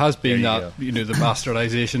 Exactly. But there has been the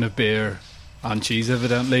bastardisation of beer and cheese,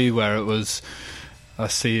 evidently, where it was a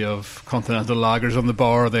sea of continental lagers on the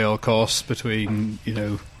bar. They all cost between,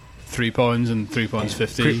 £3 and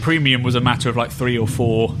 £3.50. Premium was a matter of like 3 or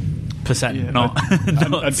 4%, not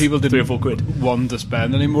and people didn't 3 or 4 quid want to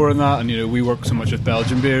spend any more on that. And we work so much with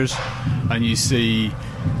Belgian beers, and you see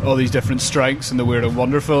all these different strengths and the weird and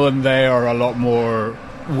wonderful, and they are a lot more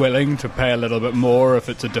willing to pay a little bit more if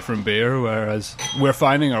it's a different beer, whereas we're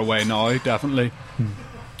finding our way now, definitely.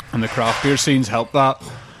 And the craft beer scenes help that,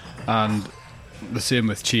 and the same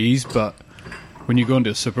with cheese. But when you go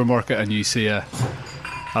into a supermarket and you see a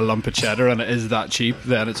lump of cheddar and it is that cheap,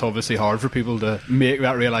 then it's obviously hard for people to make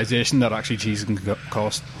that realisation that actually cheese can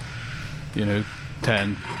cost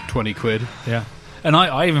 10, 20 quid. Yeah. And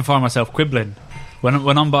I even find myself quibbling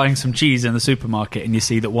when I'm buying some cheese in the supermarket, and you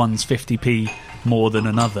see that one's 50p more than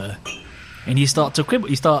another, and you start to quibble.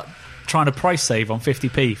 You start trying to price save on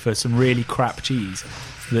 50p for some really crap cheese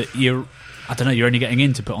that you're only getting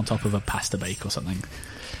in to put on top of a pasta bake or something.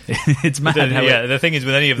 It's mad. The thing is,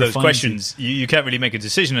 with any of those questions, you can't really make a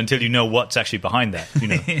decision until you know what's actually behind that.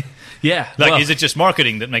 Yeah. Is it just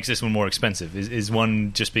marketing that makes this one more expensive? Is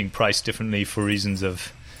one just being priced differently for reasons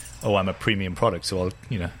of, I'm a premium product, so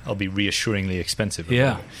I'll be reassuringly expensive.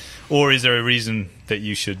 Yeah. Or is there a reason that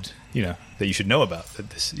you should know about, that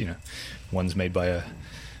this, one's made by a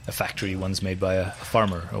factory, one's made by a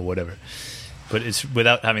farmer or whatever. But it's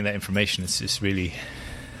without having that information, it's really.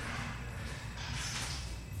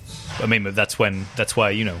 I mean, that's why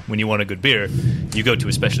when you want a good beer, you go to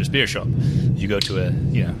a specialist beer shop. You go to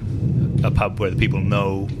a pub where the people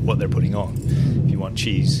know what they're putting on. If you want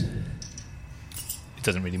cheese, it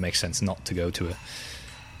doesn't really make sense not to go to a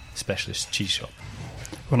specialist cheese shop.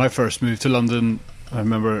 When I first moved to London, I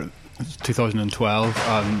remember 2012,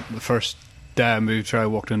 and the first day I moved here, I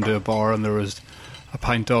walked into a bar and there was a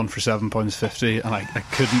pint on for £7.50, and I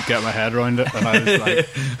couldn't get my head around it. And I was like,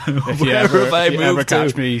 if you ever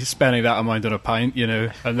catch me spending that amount on a pint,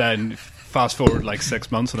 and then fast forward like 6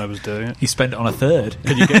 months and I was doing it. You spent it on a third.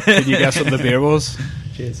 Could you guess what the beer was?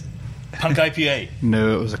 Cheers. Punk IPA.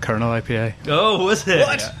 No, it was a Kernel IPA. Oh, was it?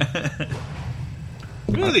 What? Yeah.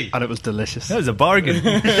 Really? And it was delicious. That was a bargain.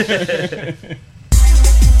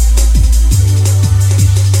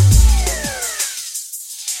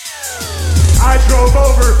 I drove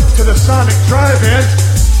over to the Sonic Drive-In,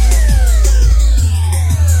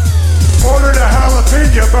 ordered a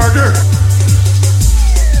jalapeno burger,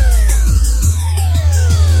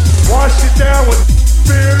 washed it down with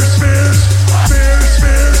beers, beer,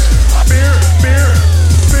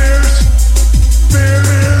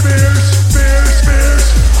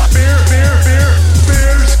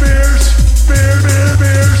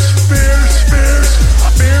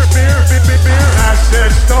 I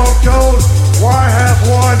said, Stone Cold, why have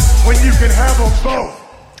one when you can have them both?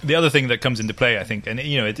 The other thing that comes into play, I think, and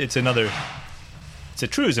it's a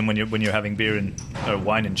truism when you're having beer or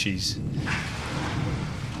wine and cheese.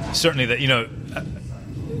 Certainly that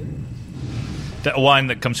that a wine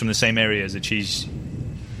that comes from the same area as a cheese,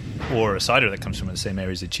 or a cider that comes from the same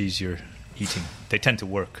area as a cheese you're eating, they tend to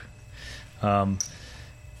work. And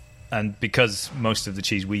because most of the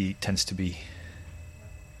cheese we eat tends to be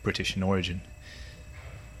British in origin,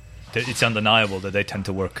 it's undeniable that they tend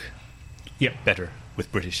to work better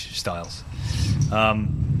with British styles.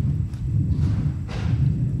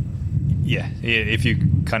 If you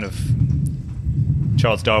kind of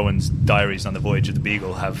Charles Darwin's diaries on the voyage of the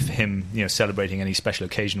Beagle have him, celebrating any special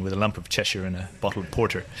occasion with a lump of Cheshire and a bottle of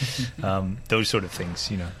porter. Those sort of things,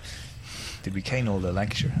 Did we cane all the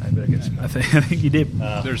Lancashire? I better get some. I think you did.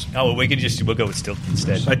 We'll go with Stilton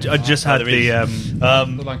instead. I just had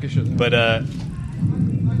the Lancashire. But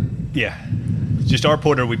just our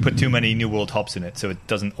porter, we put too many New World hops in it, so it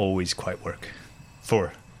doesn't always quite work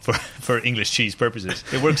for English cheese purposes.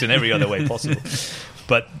 It works in every other way possible.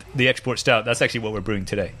 But the export stout, that's actually what we're brewing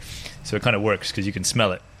today. So it kind of works because you can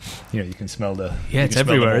smell it. You can smell the it's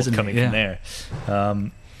everywhere, isn't it? Coming from there.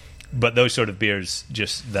 But those sort of beers,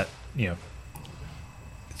 just that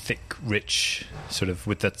thick, rich, sort of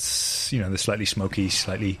with that the slightly smoky,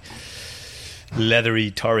 slightly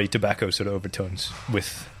leathery, tarry tobacco sort of overtones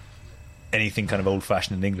with anything kind of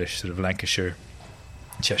old-fashioned and English, sort of Lancashire,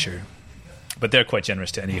 Cheshire. But they're quite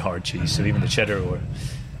generous to any hard cheese. So even the cheddar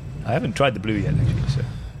I haven't tried the blue yet, actually. So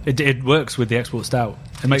it works with the export stout.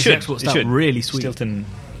 It makes the export stout really sweet. Stilton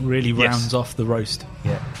really rounds off the roast.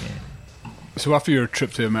 Yeah. So after your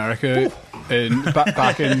trip to America,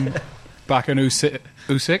 back in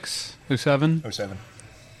 06, 07? 07.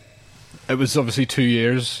 It was obviously 2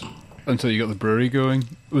 years until you got the brewery going.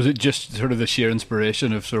 Was it just sort of the sheer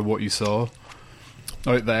inspiration of sort of what you saw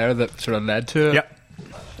out there that sort of led to it? Yeah.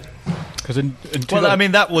 Because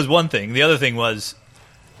that was one thing. The other thing was,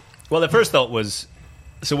 the first thought was,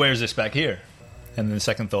 so where's this back here? And then the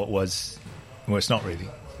second thought was, well, it's not really.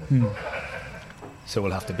 So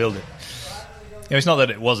we'll have to build it. It's not that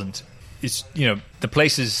it wasn't. It's, the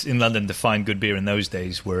places in London to find good beer in those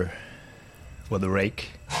days were the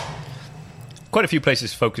Rake. Quite a few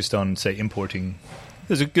places focused on, say, importing.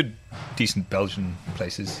 There's a good, decent Belgian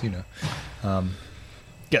places, the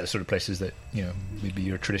sort of places that, maybe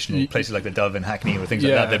your traditional places like the Dove in Hackney or things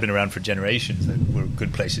like that. They've been around for generations. That were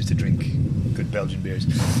good places to drink good Belgian beers.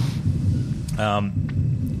 Of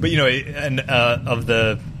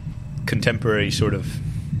the contemporary sort of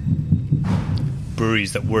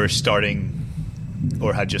breweries that were starting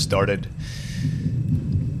or had just started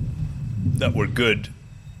that were good,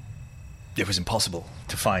 it was impossible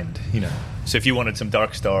to find, So if you wanted some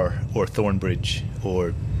Dark Star or Thornbridge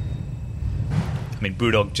or...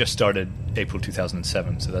 Brewdog just started April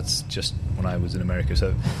 2007, so that's just when I was in America,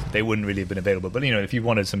 so they wouldn't really have been available. But, if you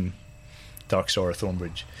wanted some Dark Star or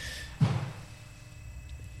Thornbridge...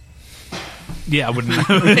 Yeah, I wouldn't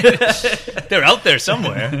know. They're out there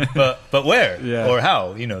somewhere, but where? Yeah. Or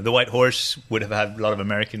how? The White Horse would have had a lot of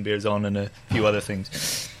American beers on and a few other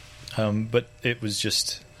things. But it was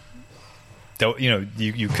just...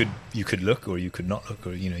 you could look or you could not look,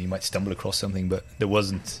 or, you might stumble across something, but there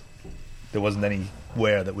wasn't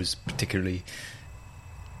anywhere that was particularly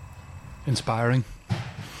inspiring.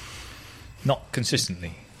 Not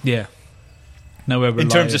consistently. Yeah. Nowhere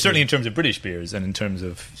certainly in terms of British beers and in terms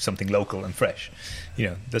of something local and fresh.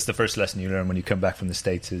 That's the first lesson you learn when you come back from the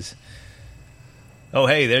States is, oh,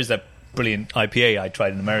 hey, there's that brilliant IPA I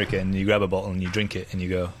tried in America, and you grab a bottle and you drink it and you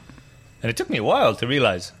go. And it took me a while to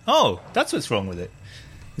realise, oh, that's what's wrong with it.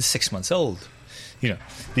 It's 6 months old.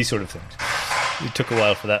 These sort of things. It took a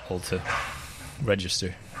while for that all to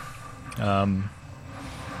register. And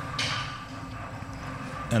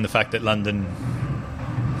the fact that London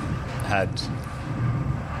had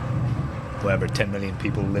 10 million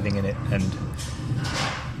people living in it, and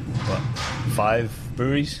 5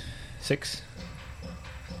 breweries, 6.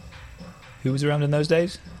 Who was around in those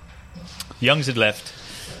days? Young's had left,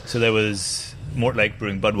 so there was Mortlake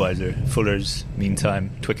brewing Budweiser, Fuller's, meantime,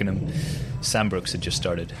 Twickenham, Sandbrook's had just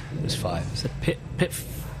started. There's 5. Is it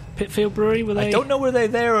Pitfield Brewery? Were they? I don't know, were they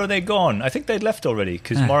there or are they gone? I think they'd left already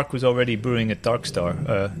because Mark was already brewing at Dark Star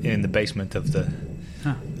in the basement of the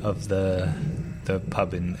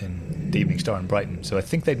pub in the Evening Star in Brighton. So I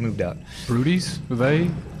think they'd moved out. Brody's?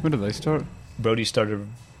 When did they start? Brody started...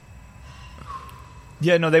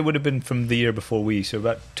 Yeah, no, they would have been from the year before we, so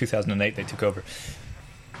about 2008 they took over.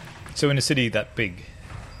 So in a city that big,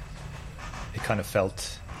 it kind of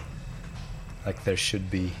felt like there should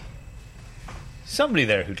be somebody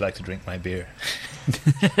there who'd like to drink my beer.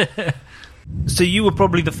 So you were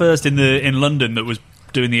probably the first in London that was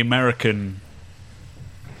doing the American...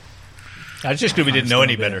 It's just because we didn't know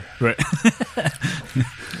any better. Right.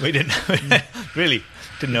 We didn't really.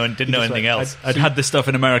 Didn't know anything else. I'd had this stuff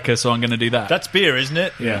in America, so I'm going to do that. That's beer, isn't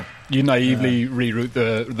it? Yeah. You naively reroute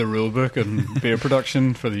the rule book and beer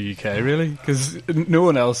production for the UK, really, because no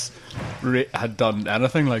one else had done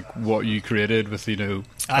anything like what you created with, a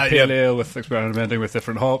pale ale, with experimenting with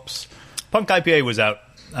different hops. Punk IPA was out.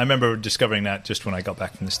 I remember discovering that just when I got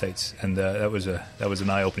back from the States, and that was an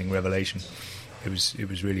eye-opening revelation. It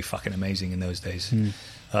was really fucking amazing in those days.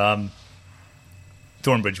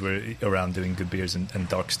 Thornbridge were around doing good beers, and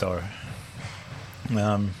Dark Star.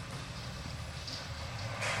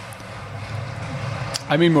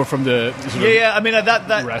 I mean, more from the I mean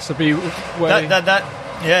that recipe way.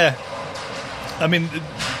 Yeah. I mean,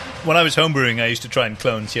 when I was homebrewing, I used to try and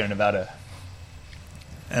clone Sierra Nevada,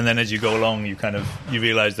 and then as you go along, you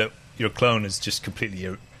realize that your clone is just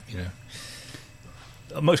completely,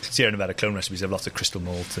 most Sierra Nevada clone recipes have lots of crystal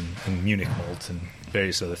malt and Munich malt and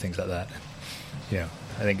various other things like that.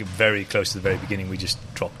 I think very close to the very beginning, we just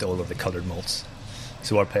dropped all of the coloured malts.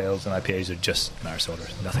 So our pales and IPAs are just Maris Otter,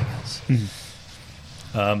 nothing else.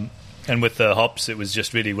 Mm-hmm. And with the hops, it was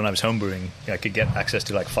just really, when I was homebrewing, I could get access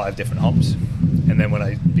to like 5 different hops. And then when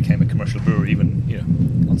I became a commercial brewer,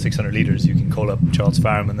 even on 600 litres, you can call up Charles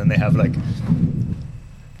Farm, and then they have like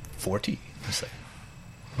 40. It's like,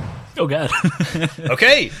 oh God.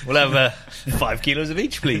 Okay, we'll have 5 kilos of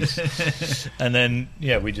each, please. And then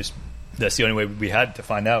that's the only way we had to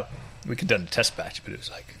find out. We could have done a test batch, but it was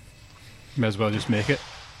like, may as well just make it.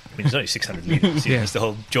 I mean, it's only 600 litres. It's the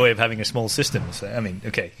whole joy of having a small system. So, I mean,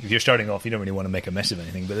 okay, if you're starting off, you don't really want to make a mess of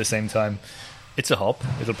anything, but at the same time, it's a hop.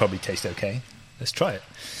 It'll probably taste okay. Let's try it.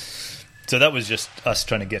 So that was just us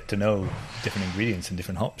trying to get to know different ingredients and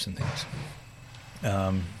different hops and things.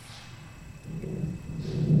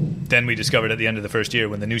 Then we discovered at the end of the first year,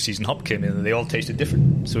 when the new season hop came in, that they all tasted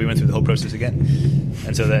different. So we went through the whole process again.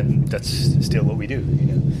 And so then that's still what we do.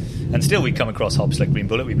 And still we come across hops like Green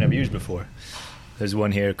Bullet we've never used before. There's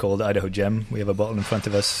one here called Idaho Gem. We have a bottle in front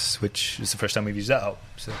of us, which is the first time we've used that hop.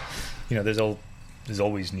 So, there's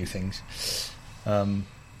always new things.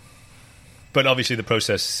 But obviously the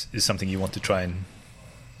process is something you want to try and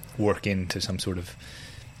work into some sort of...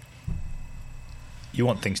 You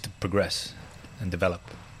want things to progress and develop.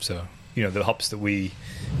 So, the hops that we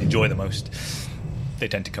enjoy the most, they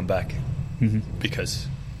tend to come back. Mm-hmm. Because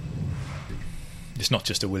it's not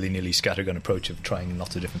just a willy-nilly scattergun approach of trying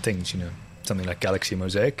lots of different things, Something like Galaxy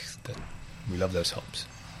Mosaic, that we love those hops.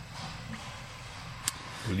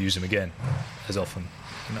 We'll use them again as often.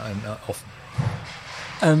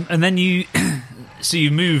 And then you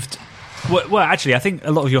moved. Well, actually, I think a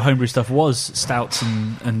lot of your homebrew stuff was stouts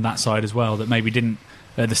and that side as well. That maybe didn't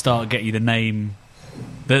at the start get you the name.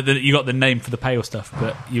 You got the name for the pale stuff,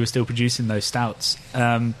 but you were still producing those stouts.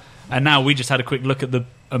 And now we just had a quick look at the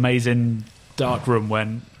amazing dark room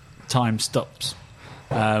when time stops,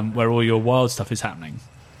 where all your wild stuff is happening.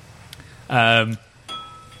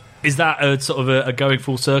 Is that a sort of a going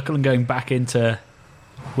full circle and going back into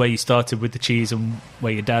where you started with the cheese and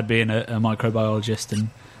where your dad being a microbiologist and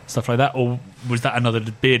stuff like that, or was that another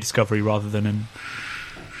beer discovery rather than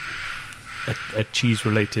a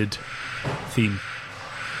cheese-related theme?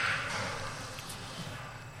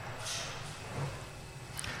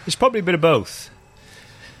 It's probably a bit of both.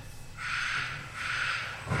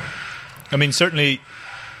 I mean, certainly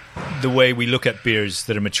the way we look at beers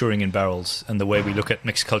that are maturing in barrels and the way we look at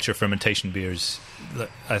mixed culture fermentation beers,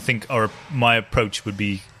 I think my approach would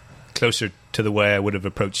be closer to the way I would have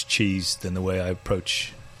approached cheese than the way I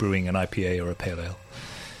approach brewing an IPA or a pale ale.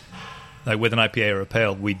 Like with an IPA or a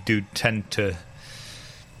pale, we do tend to...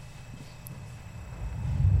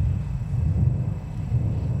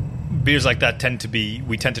 Beers like that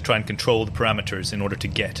we tend to try and control the parameters in order to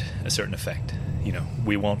get a certain effect.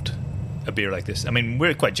 We want a beer like this. I mean,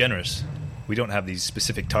 we're quite generous. We don't have these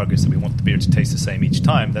specific targets that we want the beer to taste the same each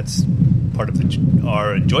time. That's part of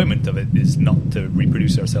our enjoyment of it, is not to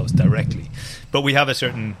reproduce ourselves directly. But we have a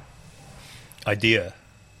certain idea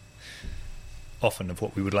often of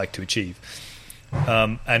what we would like to achieve.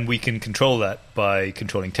 And we can control that by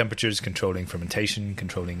controlling temperatures, controlling fermentation,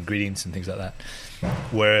 controlling ingredients and things like that.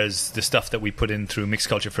 Whereas the stuff that we put in through mixed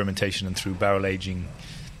culture fermentation and through barrel aging,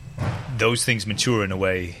 those things mature in a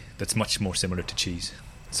way that's much more similar to cheese.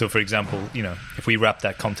 So, for example, if we wrapped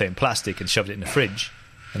that Comté in plastic and shoved it in the fridge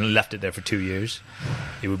and left it there for 2 years,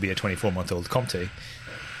 it would be a 24-month-old Comté.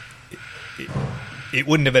 It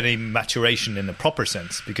wouldn't have any maturation in the proper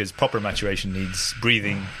sense, because proper maturation needs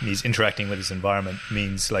breathing, needs interacting with its environment,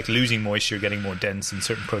 means like losing moisture, getting more dense, and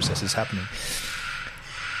certain processes happening.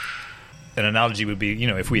 An analogy would be,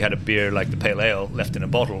 if we had a beer like the pale ale left in a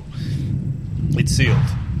bottle, it's sealed.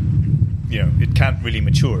 it can't really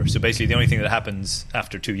mature. So basically, the only thing that happens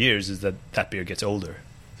after 2 years is that beer gets older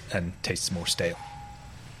and tastes more stale.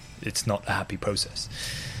 It's not a happy process.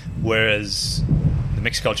 Whereas the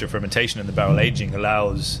mixed culture fermentation and the barrel aging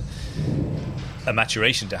allows a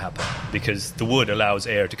maturation to happen, because the wood allows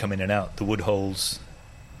air to come in and out. The wood holds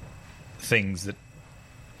things that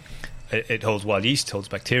it holds wild yeast, holds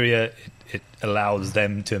bacteria. It allows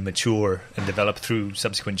them to mature and develop through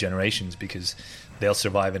subsequent generations, because they'll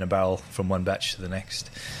survive in a barrel from one batch to the next.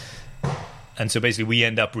 And so basically we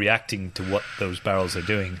end up reacting to what those barrels are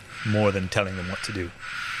doing more than telling them what to do.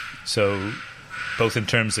 So both in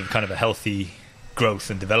terms of kind of a healthy growth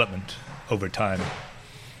and development over time,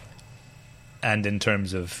 and in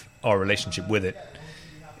terms of our relationship with it,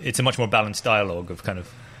 it's a much more balanced dialogue of kind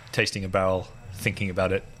of tasting a barrel, thinking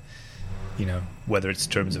about it, whether it's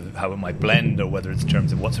in terms of how it might blend, or whether it's in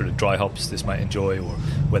terms of what sort of dry hops this might enjoy, or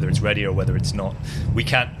whether it's ready or whether it's not. We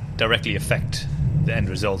can't directly affect the end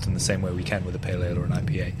result in the same way we can with a pale ale or an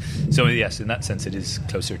IPA. So yes, in that sense, it is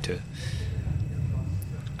closer to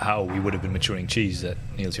how we would have been maturing cheese at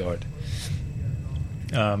Neil's Yard.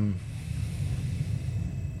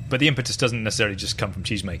 But the impetus doesn't necessarily just come from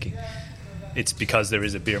cheese making. It's because there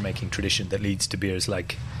is a beer making tradition that leads to beers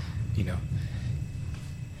like,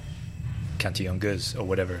 Cantillon Gueuze or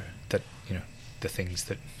whatever, that, the things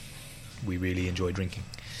that we really enjoy drinking.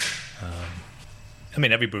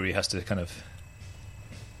 Every brewery has to kind of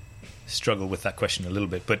struggle with that question a little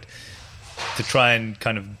bit, but to try and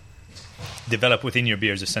kind of develop within your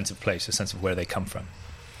beers a sense of place, a sense of where they come from.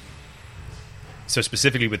 So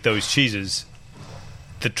specifically with those cheeses,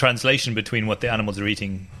 the translation between what the animals are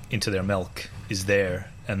eating into their milk is there,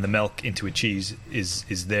 and the milk into a cheese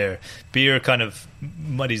is there. Beer kind of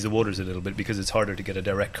muddies the waters a little bit, because it's harder to get a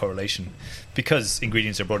direct correlation, because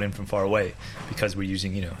ingredients are brought in from far away, because we're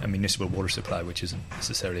using a municipal water supply, which isn't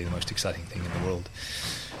necessarily the most exciting thing in the world.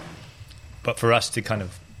 But for us to kind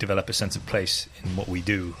of develop a sense of place in what we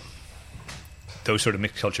do, those sort of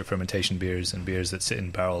mixed culture fermentation beers and beers that sit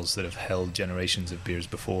in barrels that have held generations of beers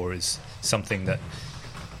before is something that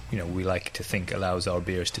we like to think allows our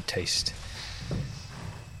beers to taste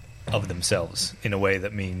of themselves in a way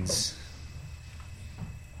that means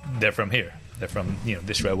they're from here. They're from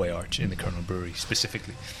this railway arch in the Kernel Brewery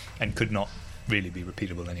specifically, and could not really be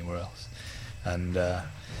repeatable anywhere else. And I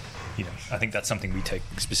think that's something we take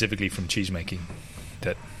specifically from cheese making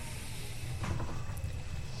that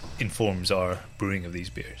informs our brewing of these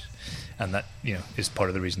beers, and that is part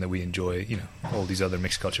of the reason that we enjoy all these other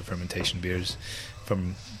mixed culture fermentation beers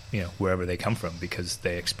from wherever they come from, because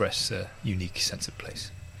they express a unique sense of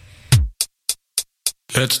place.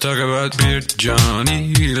 Let's talk about beer,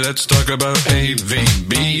 Johnny. Let's talk about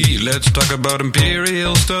AVB. Let's talk about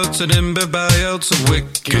Imperial Stouts and imbibe buyouts of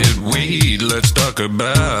wicked weed. Let's talk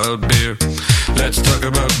about beer. Let's talk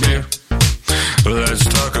about beer. Let's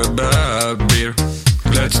talk about beer.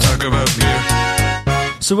 Let's talk about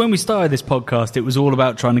beer. So when we started this podcast, it was all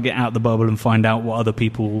about trying to get out the bubble and find out what other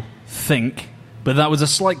people think. But that was a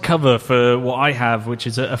slight cover for what I have, which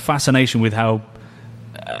is a fascination with how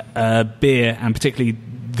beer, and particularly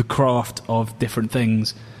the craft of different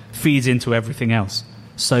things, feeds into everything else.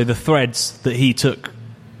 So the threads that he took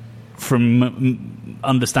from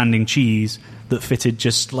understanding cheese that fitted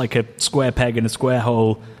just like a square peg in a square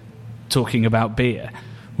hole, talking about beer,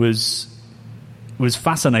 was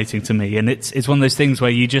fascinating to me. And it's one of those things where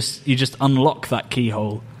you just unlock that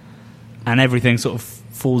keyhole and everything sort of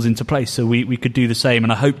falls into place. So we could do the same,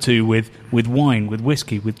 and I hope to with wine, with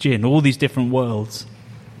whiskey, with gin, all these different worlds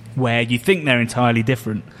where you think they're entirely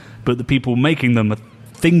different, but the people making them are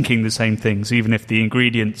thinking the same things, even if the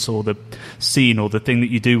ingredients or the scene or the thing that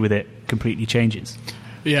you do with it completely changes.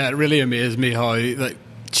 Yeah, it really amazed me how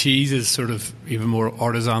cheese is sort of even more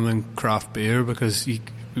artisan than craft beer, because he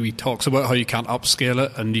talks about how you can't upscale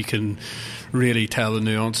it, and you can really tell the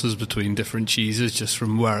nuances between different cheeses just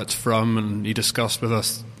from where it's from. And he discussed with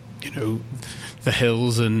us, the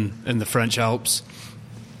hills in the French Alps,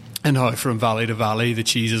 and how from valley to valley the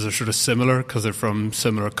cheeses are sort of similar because they're from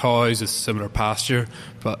similar cows, it's similar pasture,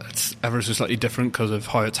 but it's ever so slightly different because of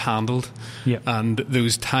how it's handled. Yep. And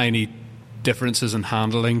those tiny differences in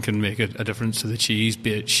handling can make a difference to the cheese,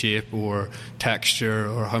 be it shape or texture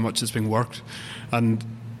or how much it's being worked. And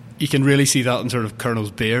you can really see that in sort of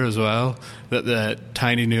Kernel's beer as well, that the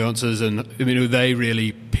tiny nuances, and they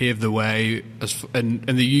really paved the way in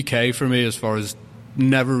the UK for me as far as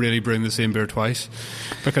never really brewing the same beer twice,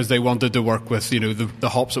 because they wanted to work with the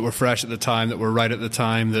hops that were fresh at the time, that were right at the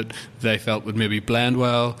time, that they felt would maybe blend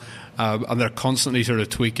well, and they're constantly sort of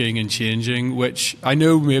tweaking and changing, which I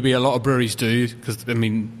know maybe a lot of breweries do, because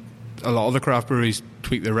a lot of the craft breweries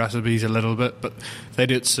tweak their recipes a little bit, but they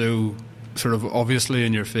do it so sort of obviously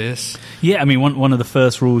in your face. Yeah, I mean, one of the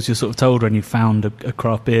first rules you're sort of told when you found a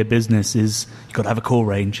craft beer business is you've got to have a core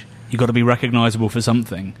range. You've got to be recognisable for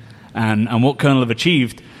something. And what Kernel have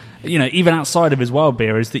achieved, you know, even outside of his wild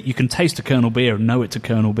beer, is that you can taste a Kernel beer and know it's a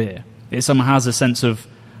Kernel beer. It somehow has a sense of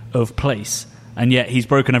place, and yet he's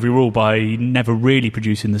broken every rule by never really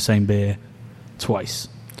producing the same beer twice.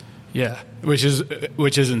 Yeah, which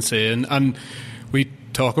is insane. And we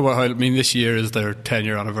talk about how, I mean, this year is their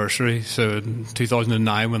 10-year anniversary. So in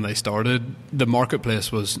 2009, when they started, the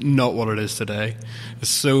marketplace was not what it is today. It's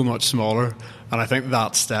so much smaller, and I think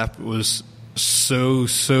that step was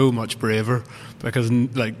so much braver, because,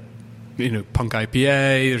 like, you know, Punk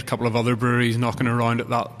IPA, there's a couple of other breweries knocking around at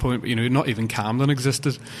that point. You know, not even Camden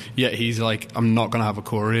existed. Yet he's like, I'm not going to have a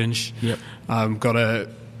core range. Yep. I'm going to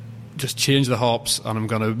just change the hops, and I'm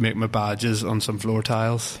going to make my badges on some floor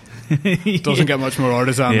tiles. Doesn't get much more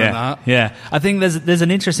artisan than that. Yeah, I think there's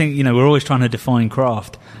an interesting, you know, we're always trying to define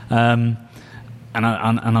craft. And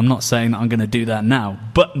I'm not saying that I'm going to do that now,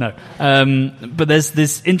 but no. But there's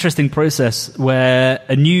this interesting process where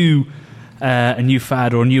a new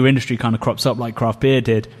fad or a new industry kind of crops up, like craft beer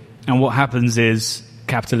did, and what happens is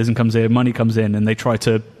capitalism comes in, money comes in, and they try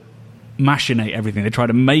to machinate everything. They try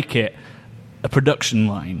to make it a production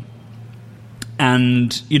line.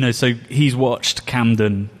 And, you know, so he's watched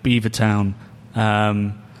Camden, Beavertown,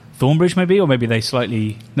 Thornbridge maybe, or maybe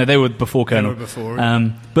they were before Kernel. They were before.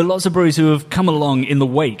 But lots of breweries who have come along in the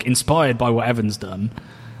wake, inspired by what Evan's done,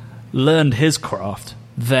 learned his craft,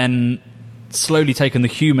 then slowly taken the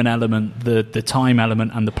human element, the time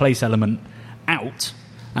element, and the place element out.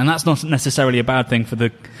 And that's not necessarily a bad thing for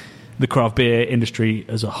the craft beer industry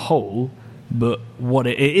as a whole, but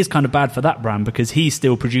it is kind of bad for that brand, because he's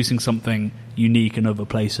still producing something unique and of a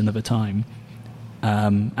place and of a time.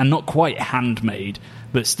 And not quite handmade,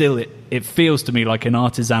 but still it feels to me like an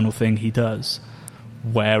artisanal thing he does,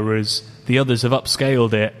 whereas the others have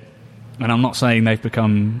upscaled it. And I'm not saying they've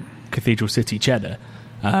become Cathedral City Cheddar,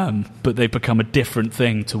 but they've become a different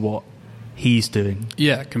thing to what he's doing.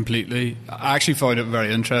 Yeah, completely. I actually find it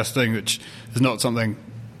very interesting, which is not something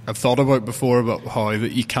I've thought about before, about how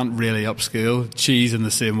that you can't really upscale cheese in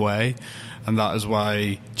the same way. And that is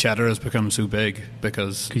why cheddar has become so big,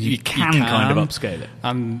 because you can kind of upscale it.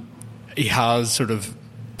 And he has sort of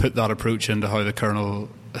put that approach into how the Kernel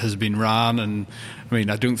has been ran. And I mean,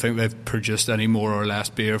 I don't think they've produced any more or less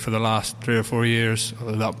beer for the last 3 or 4 years,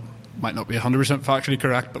 although that might not be 100% factually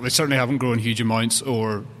correct, but they certainly haven't grown huge amounts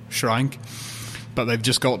or shrank. But they've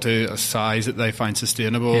just got to a size that they find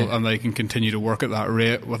sustainable, and they can continue to work at that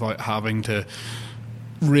rate without having to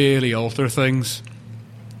really alter things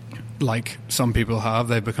like some people have.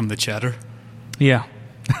 They've become the cheddar. Yeah.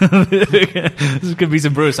 There's going to be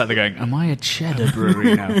some brewers out there going, am I a cheddar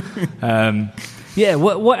brewery now? Yeah,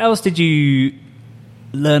 what else did you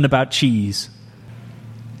learn about cheese?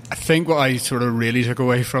 I think what I sort of really took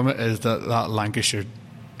away from it is that Lancashire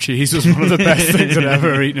cheese was one of the best things I've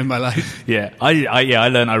ever eaten in my life. Yeah, I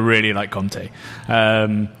learned I really like Comté.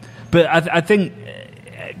 But I think,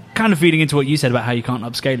 kind of feeding into what you said about how you can't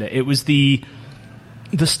upscale it, it was the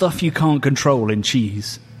stuff you can't control in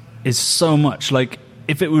cheese is so much. Like,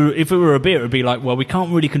 if it were a beer, it would be like, well, we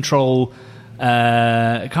can't really control,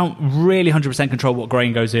 can't really 100% control what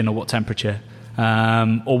grain goes in or what temperature,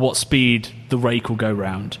 or what speed the rake will go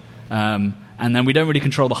round. And then we don't really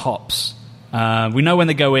control the hops. We know when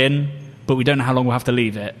they go in, but we don't know how long we'll have to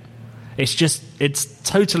leave it. It's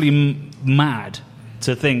totally mad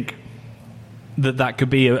to think that could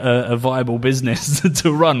be a viable business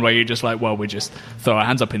to run, where you're just like, well, we just throw our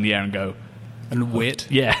hands up in the air and go. And wait.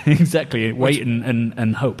 Yeah, exactly. Wait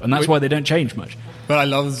and hope. And that's why they don't change much. But I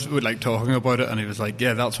loved like talking about it, and he was like,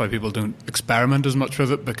 yeah, that's why people don't experiment as much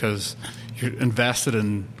with it, because you're invested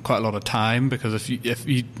in quite a lot of time, because if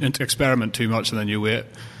you experiment too much and then you wait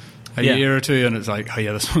a year or two and it's like, oh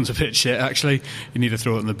yeah, this one's a bit shit, actually, you need to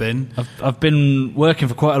throw it in the bin. I've been working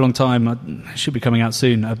for quite a long time, I should be coming out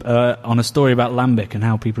soon, on a story about lambic and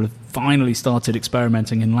how people have finally started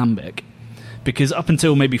experimenting in lambic, because up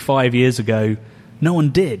until maybe 5 years ago no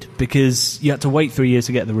one did, because you had to wait 3 years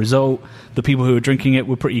to get the result. The people who were drinking it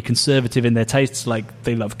were pretty conservative in their tastes, like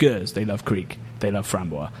they love Gers, they love Kriek, they love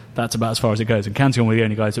Framboise. That's about as far as it goes. And Cantillon were the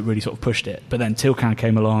only guys that really sort of pushed it. But then Tilcan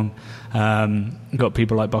came along, got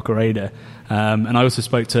people like Boccareda. And I also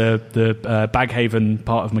spoke to the Baghaven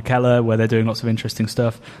part of McKellar, where they're doing lots of interesting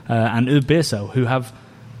stuff, and Ub Beersel, who have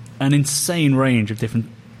an insane range of different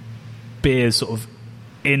beers sort of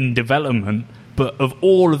in development. But of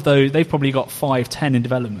all of those, they've probably got 5-10 in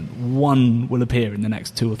development. One will appear in the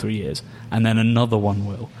next 2 or 3 years, and then another one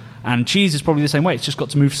will. And cheese is probably the same way. It's just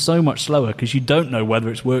got to move so much slower because you don't know whether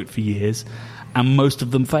it's worked for years, and most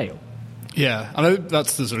of them fail. Yeah, I know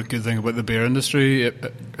that's the sort of good thing about the beer industry,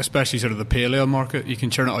 especially sort of the pale ale market. You can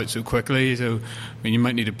churn it out so quickly. So, I mean, you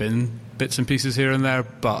might need to bin bits and pieces here and there,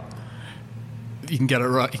 but you can get it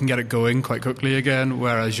right, you can get it going quite quickly again.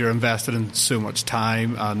 Whereas you're invested in so much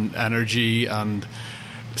time and energy and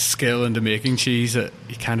skill into making cheese that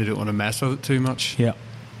you kind of don't want to mess with it too much.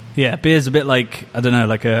 Yeah, beer's a bit like, I don't know,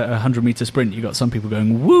 like a 100-metre sprint. You got some people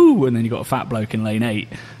going, woo, and then you got a fat bloke in lane 8,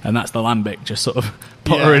 and that's the lambic just sort of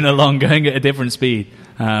pottering along, going at a different speed.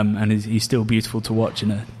 And he's still beautiful to watch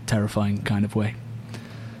in a terrifying kind of way.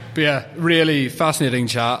 But yeah, really fascinating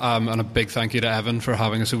chat, and a big thank you to Evin for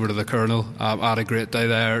having us over to the Kernel. I had a great day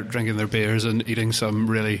there, drinking their beers and eating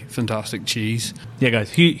some really fantastic cheese. Yeah,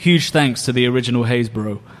 guys, huge thanks to the original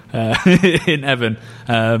Haysboro in Evin,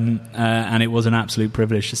 and it was an absolute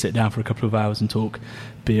privilege to sit down for a couple of hours and talk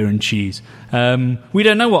beer and cheese. We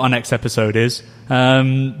don't know what our next episode is,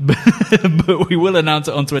 but we will announce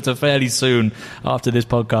it on Twitter fairly soon after this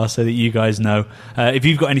podcast so that you guys know. If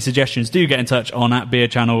you've got any suggestions, do get in touch on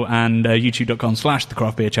 @beerchannel and youtube.com/the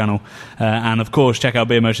craft beer channel, and of course check out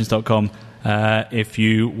beermotions.com if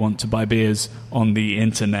you want to buy beers on the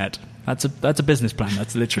internet. That's a business plan.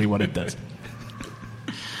 That's literally what it does.